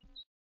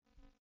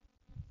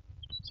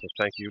 So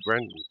thank you,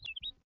 Brendan.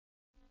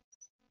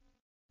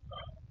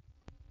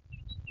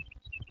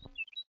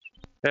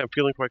 Yeah, I'm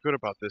feeling quite good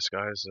about this,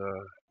 guys.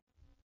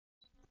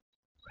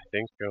 I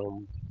think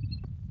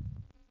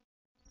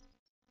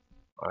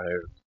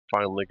I've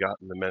finally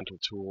gotten the mental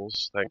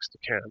tools, thanks to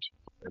Kant,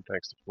 and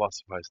thanks to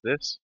Philosophize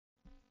This,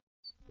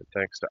 and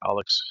thanks to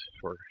Alex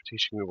for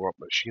teaching me about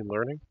machine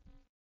learning.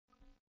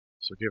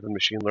 So given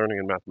machine learning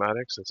and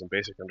mathematics and some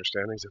basic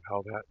understandings of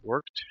how that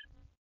worked,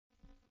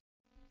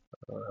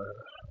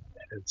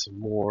 and some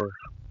more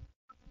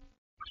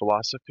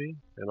philosophy,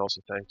 and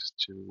also thanks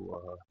to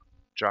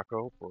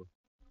Jocko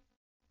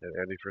and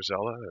Andy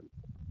Frisella and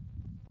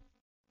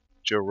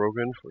Joe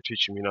Rogan for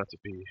teaching me not to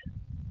be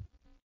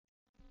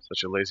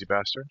such a lazy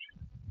bastard.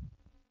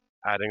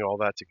 Adding all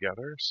that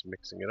together,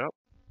 mixing it up,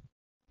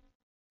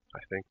 I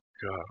think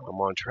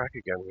I'm on track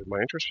again with my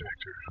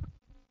introspector.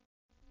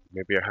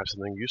 Maybe I have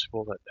something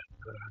useful that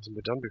hasn't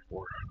been done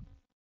before.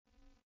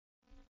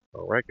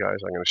 All right,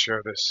 guys, I'm going to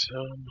share this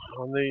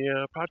on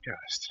the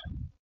podcast.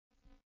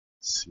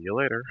 See you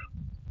later.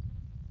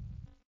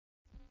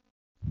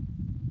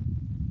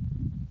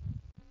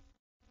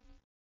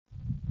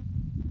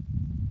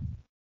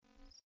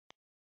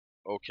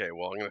 Okay,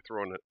 well, I'm going to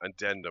throw in an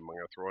addendum. I'm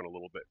going to throw in a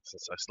little bit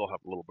since I still have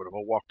a little bit of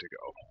a walk to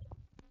go.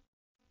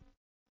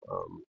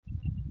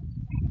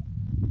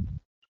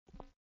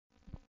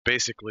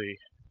 Basically,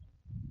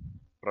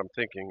 what I'm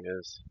thinking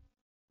is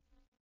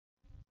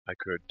I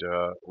could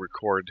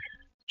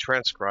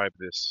transcribe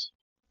this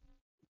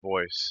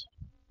voice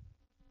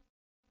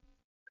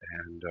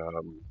and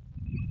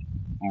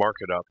mark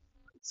it up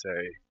and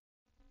say,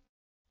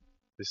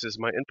 this is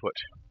my input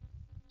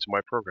to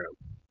my program.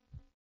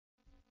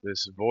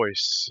 This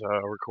voice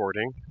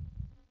recording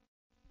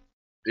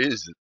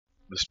is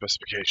the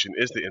specification,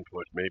 is the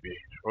input, maybe,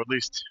 or at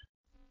least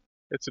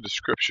it's a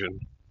description.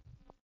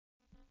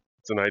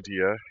 It's an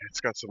idea. It's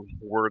got some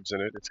words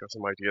in it. It's got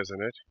some ideas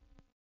in it.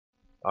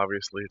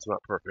 Obviously, it's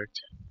not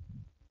perfect.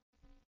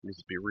 needs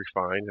to be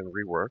refined and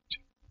reworked.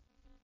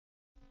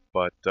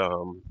 But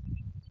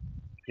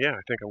yeah,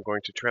 I think I'm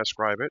going to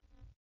transcribe it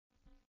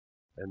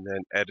and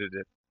then edit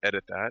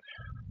that,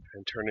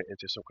 and turn it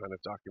into some kind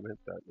of document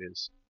that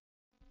is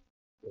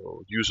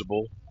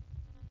usable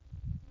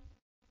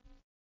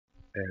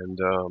and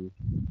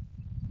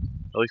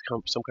at least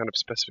some kind of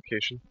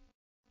specification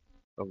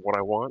of what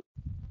I want,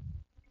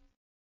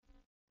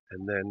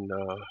 and then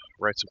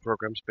write some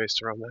programs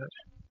based around that.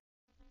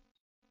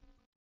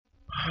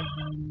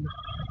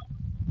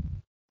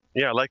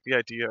 Yeah, I like the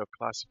idea of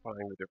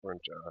classifying the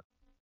different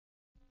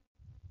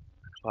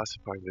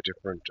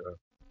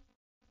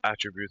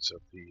attributes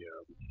of the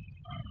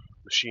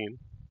machine,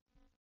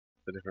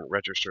 the different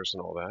registers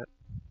and all that.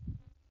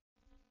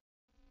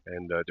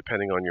 And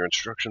depending on your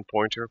instruction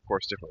pointer, of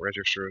course, different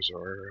registers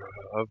are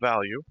of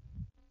value.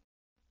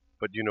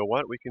 But you know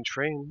what? We can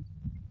train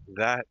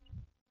that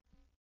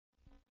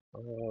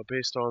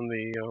based on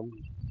the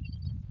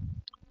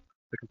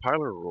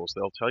compiler rules.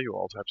 They'll tell you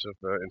all types of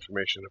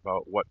information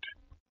about what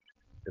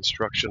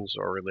instructions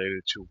are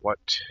related to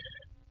what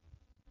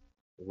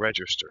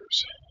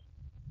registers.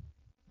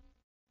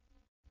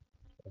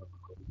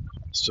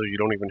 So you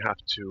don't even have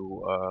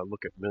to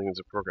look at millions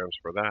of programs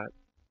for that.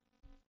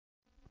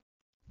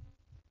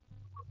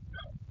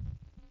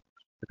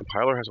 The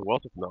compiler has a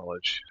wealth of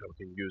knowledge that we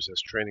can use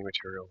as training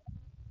material.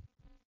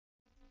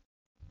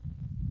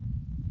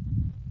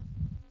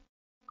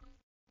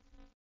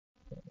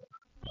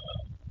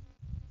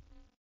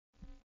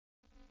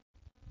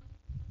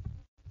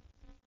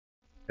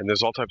 And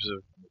there's all types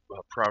of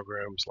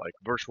programs like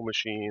virtual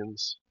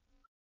machines,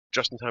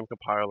 just-in-time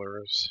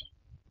compilers.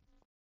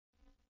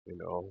 You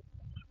know,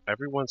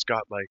 everyone's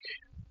got like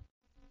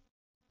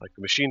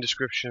the machine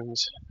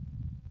descriptions.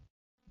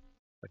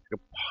 Like the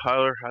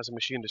compiler has a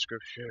machine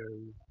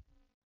description.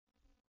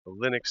 The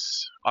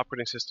Linux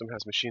operating system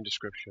has machine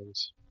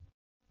descriptions.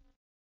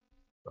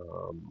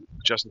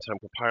 Just-in-time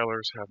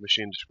compilers have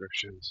machine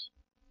descriptions.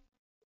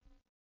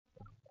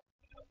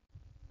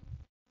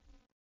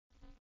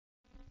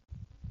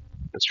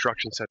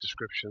 Instruction set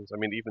descriptions. I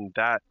mean, even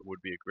that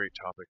would be a great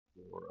topic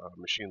for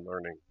machine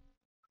learning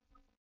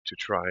to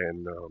try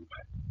and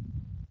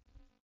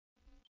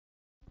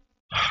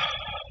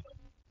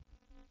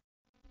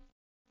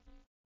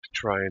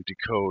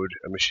decode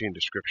a machine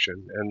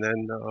description, and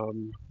then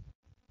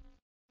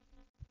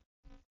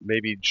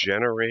maybe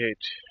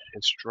generate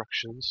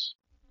instructions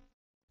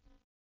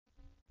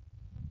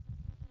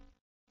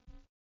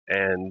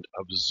and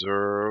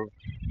observe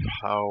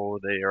how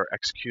they are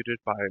executed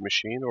by a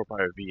machine or by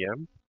a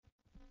VM.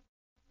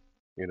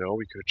 You know,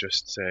 we could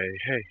just say,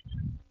 hey,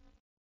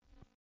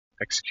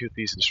 execute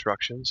these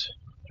instructions,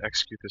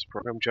 execute this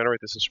program,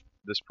 generate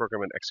this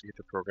program and execute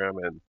the program,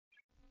 and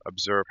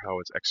observe how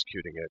it's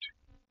executing it.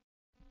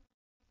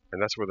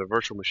 And that's where the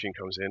virtual machine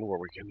comes in, where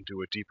we can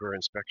do a deeper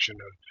inspection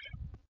of.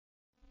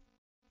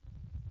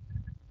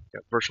 You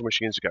got virtual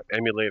machines, you got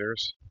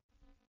emulators.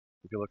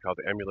 You can look how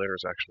the emulator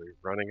is actually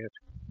running it.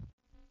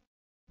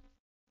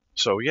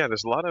 So yeah,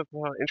 there's a lot of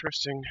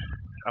interesting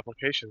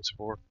applications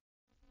for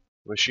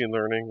machine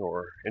learning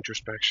or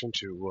introspection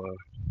to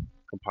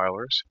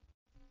compilers.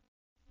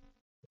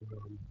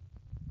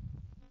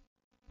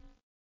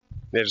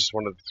 I just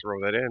wanted to throw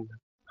that in.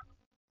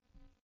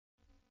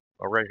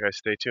 All right, guys,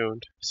 stay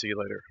tuned. See you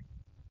later.